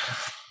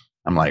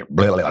I'm like,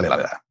 blah, blah, blah,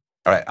 blah.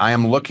 All right. I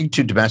am looking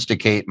to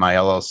domesticate my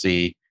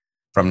LLC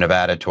from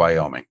Nevada to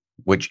Wyoming,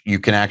 which you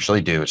can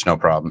actually do. It's no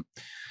problem.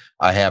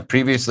 I have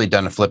previously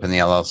done a flip in the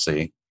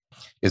LLC.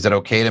 Is it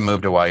okay to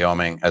move to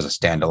Wyoming as a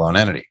standalone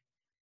entity?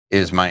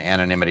 Is my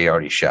anonymity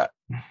already shut?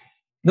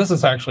 This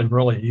is actually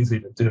really easy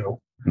to do.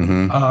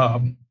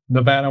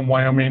 Nevada and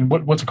Wyoming,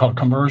 what's it called?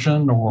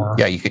 Conversion or?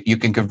 Yeah, you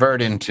can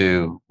convert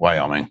into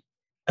Wyoming.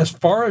 As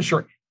far as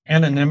your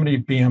anonymity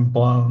being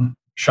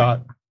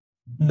shot,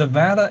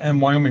 Nevada and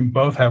Wyoming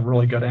both have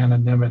really good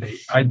anonymity.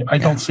 I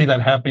don't see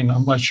that happening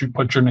unless you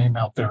put your name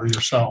out there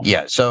yourself.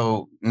 Yeah.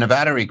 So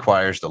Nevada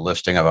requires the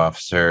listing of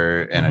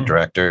officer and a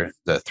director,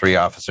 the 3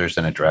 officers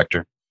and a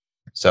director.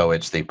 So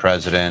it's the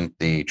president,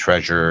 the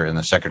treasurer, and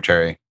the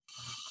secretary.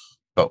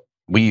 But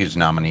we use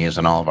nominees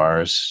in all of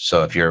ours.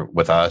 So if you're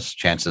with us,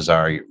 chances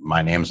are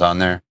my name's on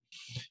there.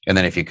 And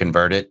then if you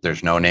convert it,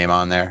 there's no name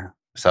on there.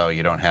 So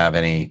you don't have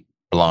any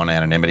blown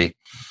anonymity.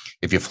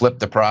 If you flip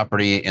the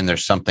property and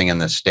there's something in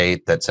the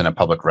state that's in a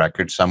public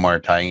record somewhere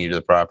tying you to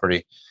the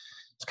property,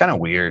 it's kind of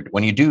weird.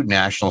 When you do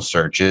national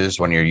searches,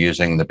 when you're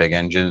using the big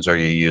engines or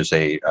you use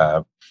a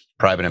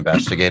private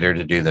investigator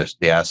to do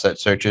the asset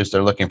searches,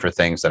 they're looking for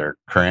things that are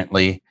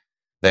currently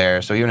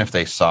there. So even if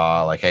they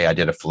saw like, hey, I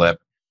did a flip,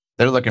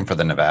 they're looking for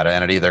the Nevada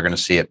entity. They're going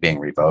to see it being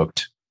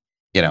revoked,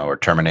 or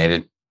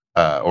terminated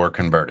or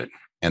converted.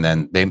 And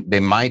then they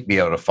might be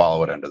able to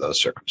follow it under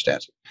those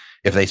circumstances.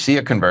 If they see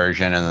a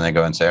conversion and then they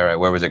go and say, all right,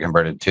 where was it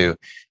converted to?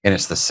 And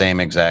it's the same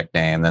exact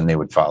name, then they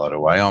would follow to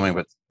Wyoming.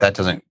 But that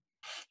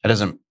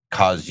doesn't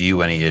cause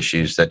you any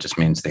issues. That just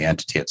means the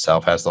entity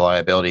itself has the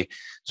liability.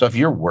 So if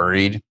you're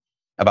worried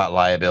about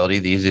liability,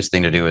 the easiest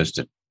thing to do is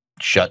to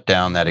shut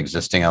down that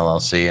existing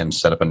LLC and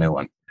set up a new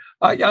one.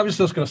 I was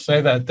just going to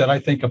say that I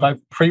think if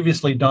I've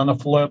previously done a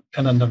flip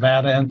in a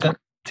Nevada entity,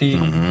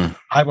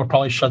 I would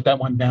probably shut that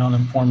one down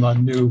and form a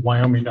new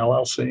Wyoming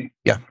LLC.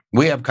 Yeah,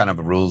 we have kind of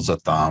rules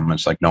of thumb.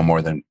 It's like no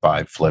more than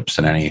 5 flips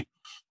in any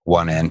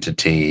one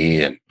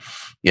entity, and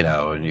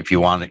and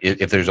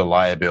if there's a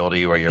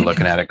liability where you're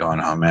looking at it going,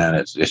 oh man,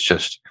 it's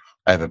just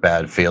I have a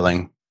bad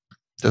feeling,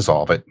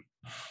 dissolve it,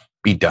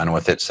 be done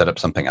with it, set up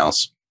something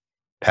else.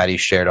 Patty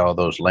shared all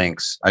those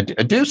links. I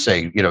do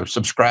say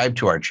subscribe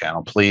to our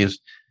channel, please.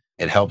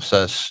 It helps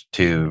us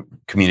to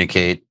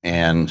communicate,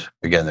 and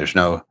again, there's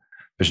no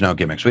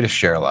gimmicks. We just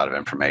share a lot of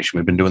information.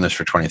 We've been doing this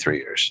for 23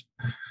 years.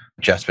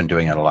 Jeff's been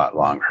doing it a lot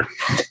longer.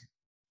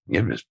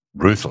 It was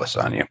ruthless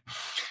on you.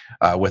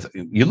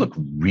 You look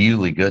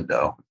really good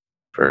though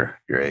for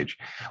your age.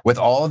 With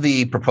all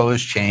the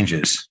proposed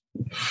changes,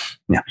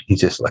 you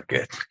just look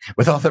good.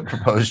 With all the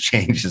proposed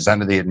changes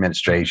under the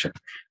administration,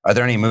 are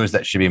there any moves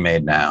that should be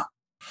made now?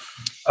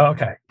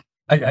 Okay,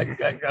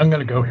 I'm going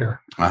to go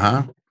here.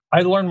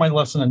 I learned my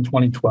lesson in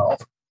 2012.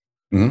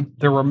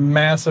 There were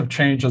massive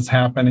changes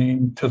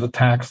happening to the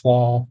tax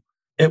law.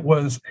 It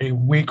was a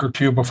week or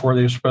 2 before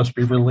they were supposed to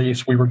be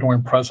released. We were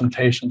doing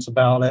presentations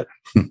about it.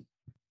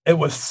 It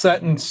was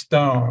set in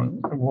stone.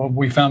 Well,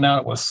 we found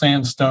out it was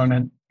sandstone,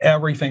 and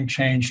everything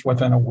changed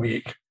within a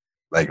week.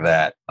 Like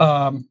that.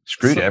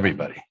 Screwed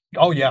everybody.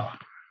 Oh, yeah.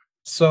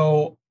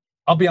 So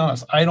I'll be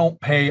honest, I don't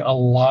pay a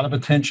lot of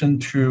attention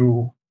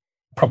to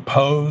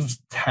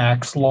proposed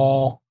tax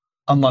law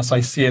unless I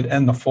see it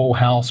in the full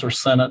House or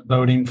Senate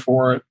voting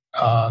for it.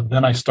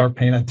 Then I start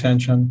paying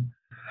attention.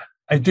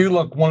 I do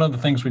look, one of the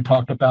things we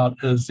talked about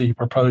is the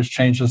proposed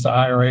changes to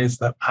IRAs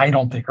that I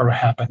don't think are going to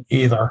happen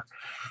either.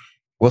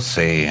 We'll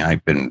see.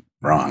 I've been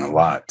wrong a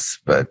lot,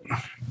 but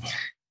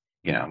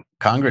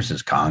Congress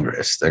is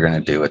Congress. They're going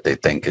to do what they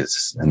think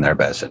is in their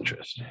best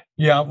interest.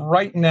 Yeah.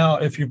 Right now,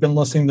 if you've been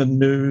listening to the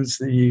news,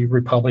 the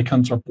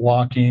Republicans are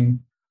blocking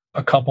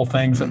a couple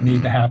things that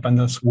need to happen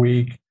this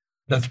week.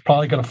 That's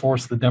probably going to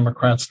force the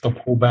Democrats to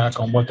pull back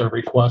on what they're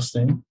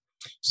requesting.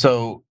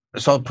 So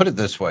I'll put it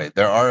this way.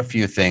 There are a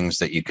few things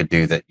that you could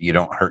do that you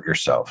don't hurt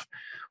yourself.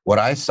 What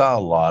I saw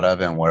a lot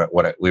of and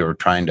what we were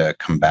trying to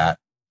combat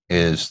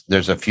is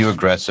there's a few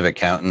aggressive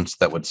accountants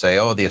that would say,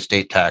 oh, the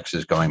estate tax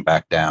is going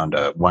back down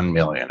to 1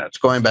 million. It's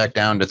going back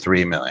down to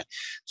 3 million.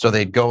 So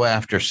they'd go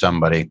after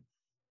somebody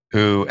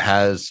who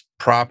has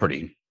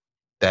property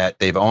that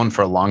they've owned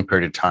for a long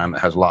period of time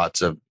that has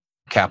lots of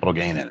capital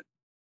gain in it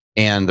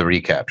and the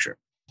recapture.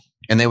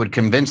 And they would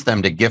convince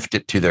them to gift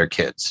it to their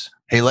kids.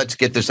 Hey, let's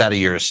get this out of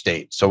your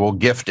estate. So we'll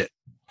gift it.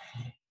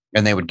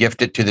 And they would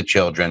gift it to the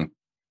children.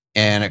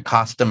 And it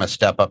cost them a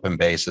step up in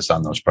basis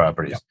on those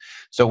properties. Yep.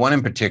 So one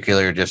in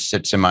particular just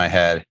sits in my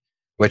head,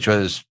 which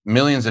was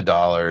millions of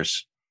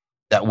dollars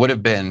that would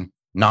have been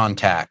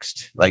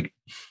non-taxed. Like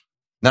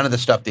none of the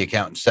stuff the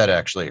accountant said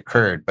actually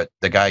occurred, but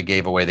the guy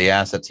gave away the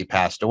assets. He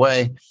passed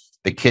away.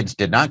 The kids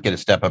did not get a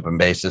step up in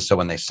basis. So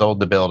when they sold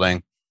the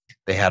building,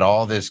 They had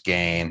all this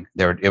gain.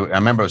 I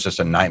remember it was just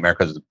a nightmare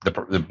because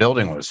the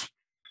building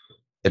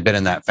had been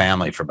in that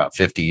family for about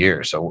 50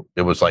 years. So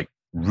it was like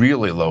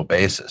really low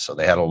basis. So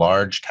they had a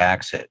large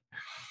tax hit.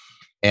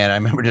 And I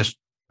remember just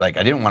like,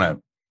 I didn't want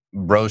to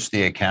roast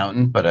the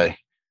accountant, but it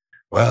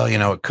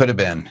could have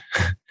been,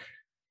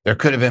 there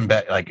could have been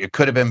bad. Like it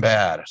could have been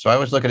bad. So I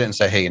always look at it and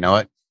say, hey, you know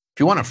what? If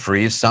you want to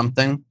freeze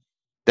something,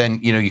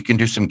 then, you can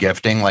do some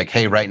gifting. Like,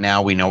 hey, right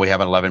now we know we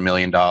have an $11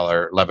 million,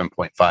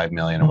 $11.5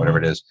 million or whatever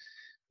it is,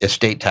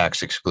 estate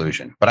tax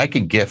exclusion, but I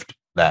could gift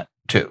that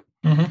too.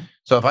 Mm-hmm.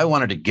 So if I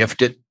wanted to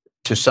gift it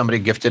to somebody,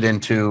 gift it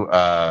into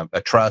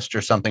a trust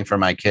or something for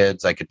my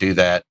kids, I could do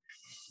that.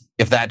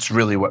 If that's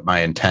really what my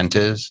intent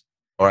is,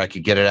 or I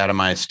could get it out of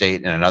my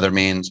estate in another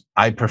means,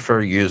 I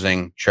prefer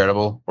using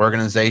charitable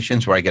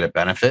organizations where I get a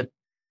benefit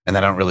and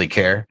I don't really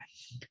care.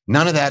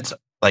 None of that's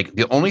like,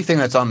 the only thing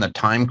that's on the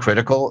time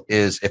critical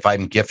is if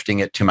I'm gifting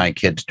it to my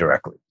kids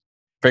directly.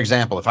 For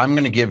example, if I'm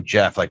going to give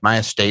Jeff, like my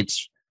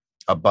estate's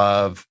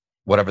above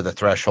whatever the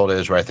threshold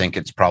is where I think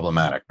it's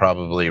problematic,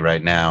 probably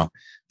right now,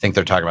 I think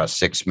they're talking about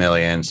 6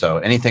 million. So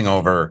anything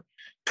over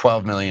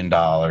 $12 million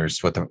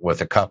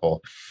with a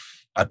couple,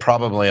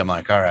 I'm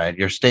like, all right,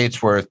 your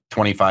estate's worth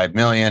 25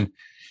 million.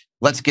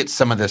 Let's get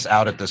some of this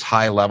out at this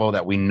high level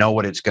that we know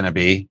what it's going to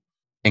be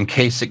in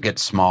case it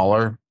gets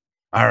smaller.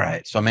 All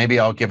right. So maybe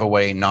I'll give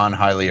away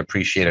non-highly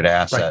appreciated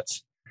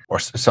assets or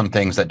some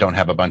things that don't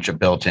have a bunch of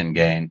built-in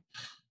gain,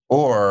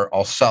 or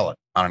I'll sell it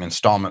on an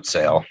installment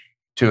sale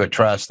to a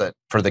trust that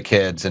for the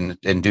kids and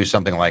do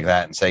something like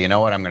that and say, you know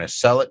what, I'm going to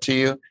sell it to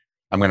you.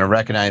 I'm going to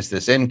recognize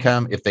this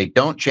income. If they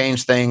don't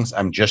change things,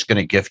 I'm just going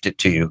to gift it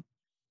to you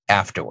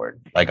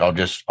afterward. Like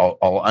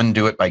I'll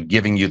undo it by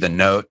giving you the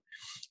note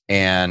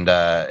and,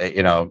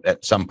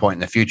 at some point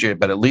in the future,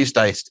 but at least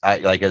I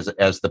like as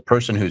the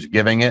person who's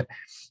giving it,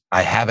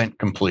 I haven't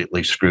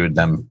completely screwed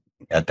them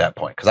at that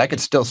point because I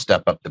could still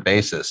step up the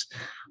basis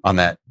on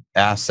that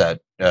asset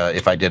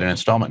if I did an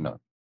installment note.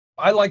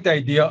 I like the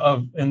idea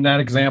of, in that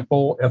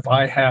example, if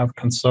I have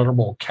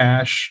considerable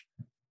cash,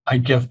 I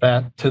gift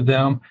that to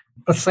them.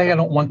 Let's say I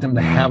don't want them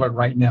to have it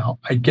right now.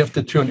 I gift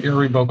it to an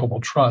irrevocable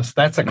trust.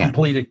 That's a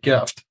completed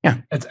gift. Yeah.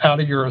 It's out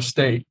of your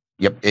estate.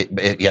 Yep.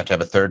 You have to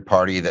have a third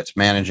party that's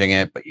managing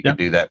it, but you can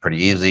do that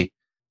pretty easy.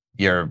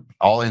 You're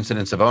all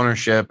incidents of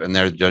ownership, and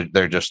they're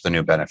just the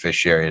new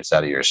beneficiary. It's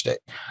out of your estate.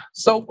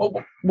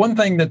 So one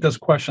thing that this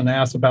question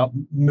asks about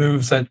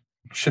moves that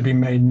should be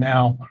made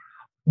now,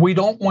 we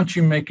don't want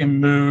you making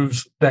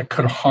moves that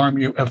could harm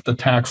you if the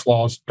tax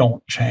laws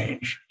don't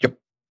change. Yep.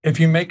 If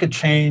you make a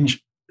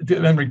change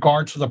in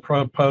regards to the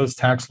proposed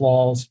tax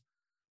laws,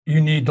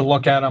 you need to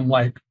look at them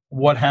like,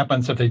 what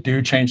happens if they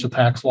do change the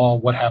tax law?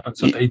 What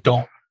happens if they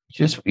don't?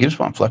 You just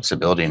want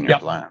flexibility in your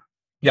plan.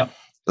 Yeah.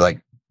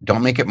 Like,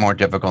 don't make it more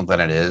difficult than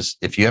it is.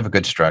 If you have a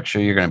good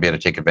structure, you're going to be able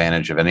to take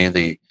advantage of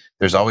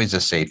there's always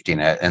a safety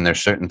net, and there's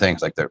certain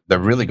things like they're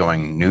really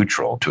going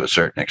neutral to a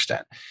certain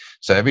extent.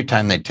 So every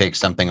time they take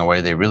something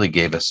away, they really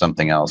gave us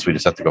something else. We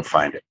just have to go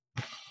find it.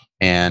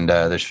 And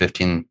there's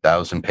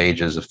 15,000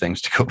 pages of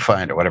things to go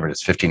find, or whatever it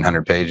is,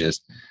 1,500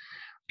 pages.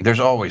 There's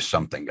always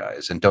something,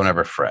 guys, and don't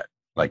ever fret.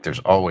 Like there's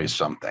always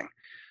something.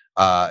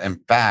 In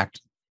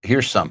fact,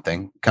 here's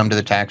something. Come to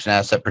the tax and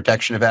asset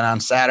protection event on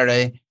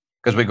Saturday,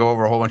 because we go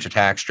over a whole bunch of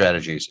tax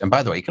strategies. And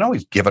by the way, you can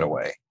always give it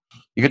away.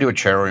 You could do a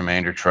charitable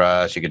remainder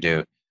trust. You could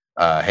do,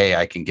 hey,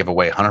 I can give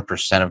away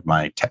 100% of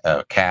my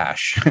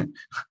cash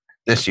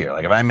this year.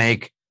 Like if I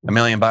make $1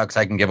 million, I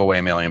can give away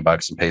 $1 million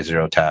and pay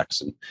zero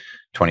tax in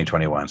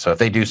 2021. So if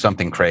they do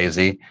something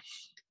crazy,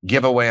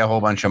 give away a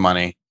whole bunch of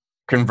money,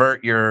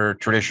 convert your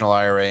traditional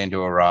IRA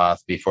into a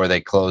Roth before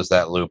they close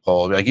that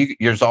loophole. Like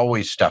there's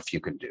always stuff you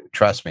can do.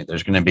 Trust me,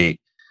 there's going to be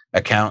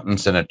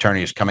accountants and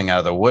attorneys coming out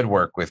of the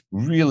woodwork with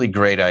really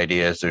great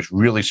ideas. There's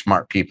really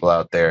smart people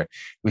out there.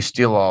 We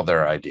steal all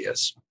their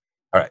ideas.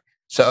 All right.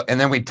 So, and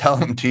then we tell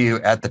them to you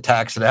at the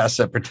Tax and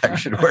Asset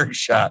Protection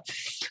Workshop.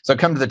 So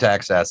come to the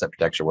Tax Asset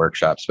Protection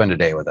Workshop, spend a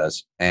day with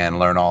us and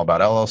learn all about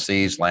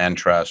LLCs, land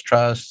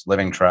trusts,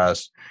 living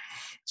trusts,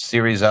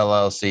 series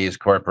LLCs,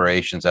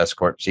 corporations, S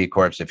Corp, C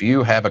Corps. If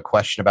you have a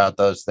question about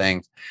those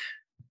things,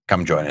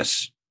 come join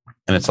us.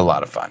 And it's a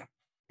lot of fun.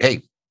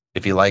 Hey,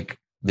 if you like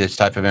this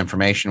type of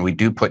information, we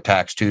do put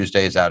Tax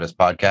Tuesdays out as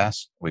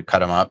podcasts. We cut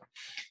them up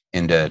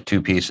into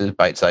 2 pieces,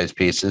 bite-sized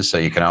pieces. So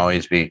you can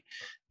always be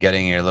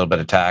getting your little bit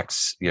of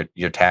tax,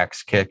 your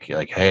tax kick. You're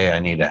like, hey, I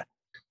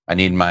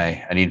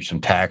need some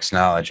tax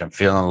knowledge. I'm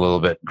feeling a little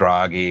bit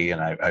groggy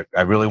and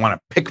I really want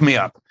to pick me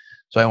up.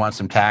 So I want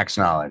some tax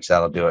knowledge.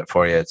 That'll do it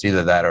for you. It's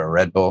either that or a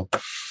Red Bull.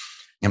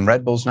 And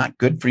Red Bull's not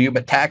good for you,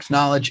 but tax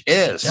knowledge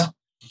is. Yeah.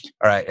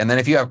 All right. And then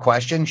if you have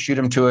questions, shoot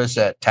them to us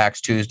at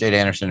Tax Tuesday at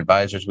Anderson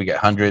Advisors. We get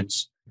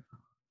hundreds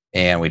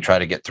and we try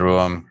to get through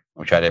them.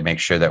 We try to make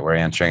sure that we're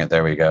answering it.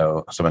 There we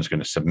go. Someone's going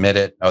to submit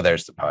it. Oh,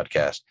 there's the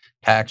podcast.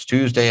 Tax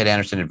Tuesday at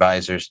Anderson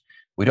Advisors.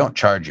 We don't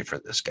charge you for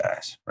this,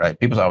 guys, right?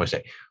 People always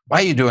say, why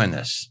are you doing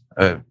this?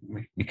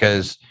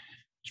 Because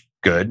it's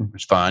good.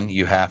 It's fun.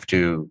 You have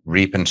to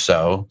reap and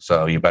sow.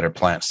 So you better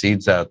plant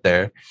seeds out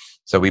there.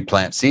 So we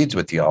plant seeds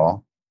with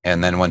y'all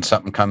And then when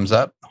something comes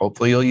up,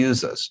 hopefully you'll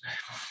use us.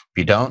 If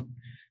you don't,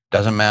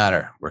 doesn't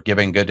matter. We're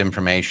giving good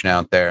information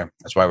out there.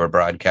 That's why we're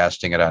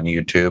broadcasting it on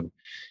YouTube.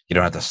 You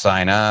don't have to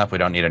sign up. We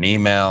don't need an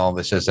email.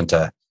 This isn't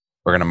we're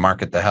going to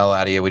market the hell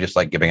out of you. We just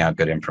like giving out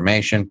good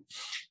information.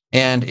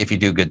 And if you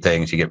do good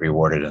things, you get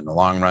rewarded in the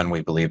long run.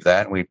 We believe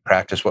that. And we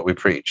practice what we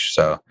preach.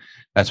 So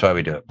that's why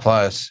we do it.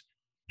 Plus,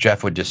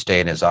 Jeff would just stay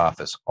in his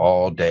office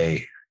all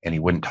day and he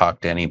wouldn't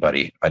talk to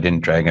anybody if I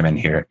didn't drag him in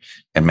here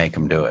and make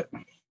him do it.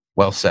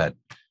 Well said.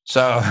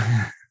 So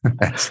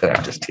that's it.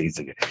 I'm just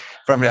teasing you.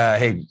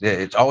 Hey,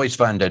 it's always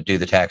fun to do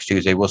the Tax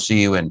Tuesday. We'll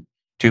see you in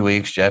 2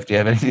 weeks. Jeff, do you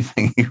have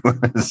anything you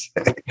want to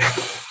say?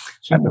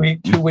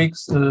 2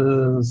 weeks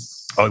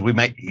is. Oh,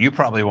 you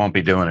probably won't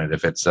be doing it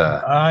if it's.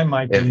 I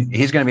might be.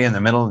 He's going to be in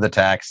the middle of the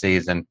tax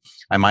season.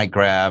 I might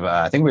grab.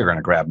 I think we were going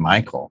to grab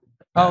Michael.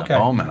 Okay.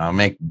 Bowman. I'll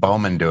make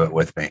Bowman do it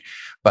with me,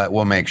 but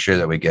we'll make sure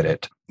that we get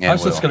it. I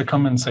was just going to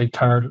come and say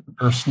tired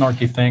or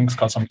snarky things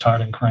because I'm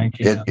tired and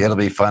cranky. It'll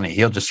be funny.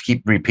 He'll just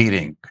keep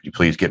repeating. Could you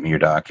please get me your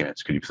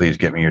documents? Could you please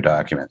get me your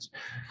documents?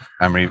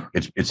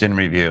 It's in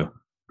review.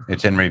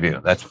 It's in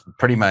review. That's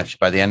pretty much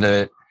by the end of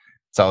it.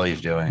 That's all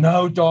he's doing.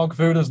 No, dog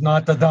food is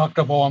not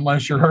deductible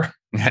unless you're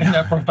in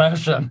that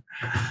profession.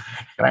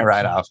 Can I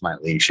ride off my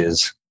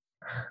leashes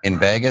in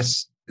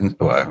Vegas?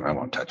 I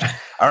won't touch it.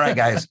 All right,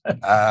 guys.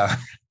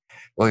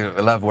 We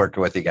love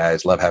working with you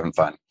guys. Love having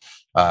fun.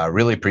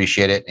 Really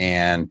appreciate it.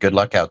 And good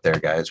luck out there,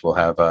 guys. We'll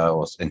have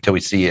until we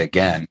see you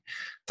again.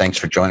 Thanks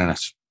for joining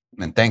us.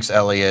 And thanks,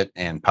 Elliot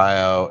and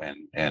Pio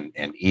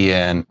and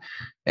Ian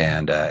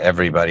and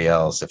everybody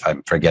else, if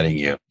I'm forgetting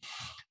you,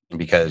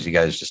 because you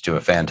guys just do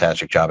a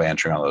fantastic job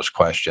answering all those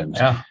questions.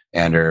 Yeah.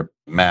 Andrew,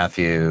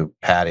 Matthew,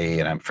 Patty,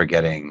 and I'm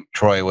forgetting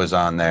Troy was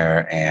on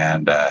there.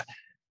 And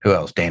who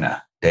else?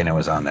 Dana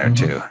was on there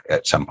too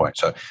at some point.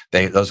 So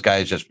those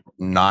guys just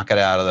knock it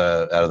out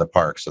of the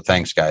park. So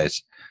thanks,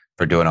 guys,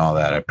 for doing all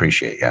that. I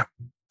appreciate you.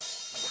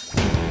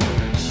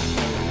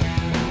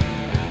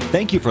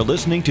 Thank you for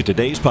listening to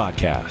today's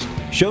podcast.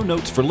 Show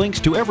notes for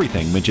links to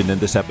everything mentioned in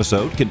this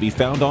episode can be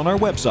found on our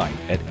website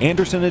at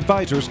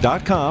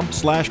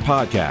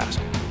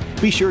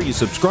andersonadvisors.com/podcast. Be sure you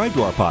subscribe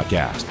to our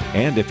podcast.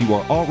 And if you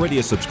are already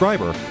a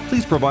subscriber,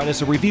 please provide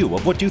us a review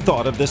of what you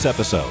thought of this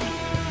episode.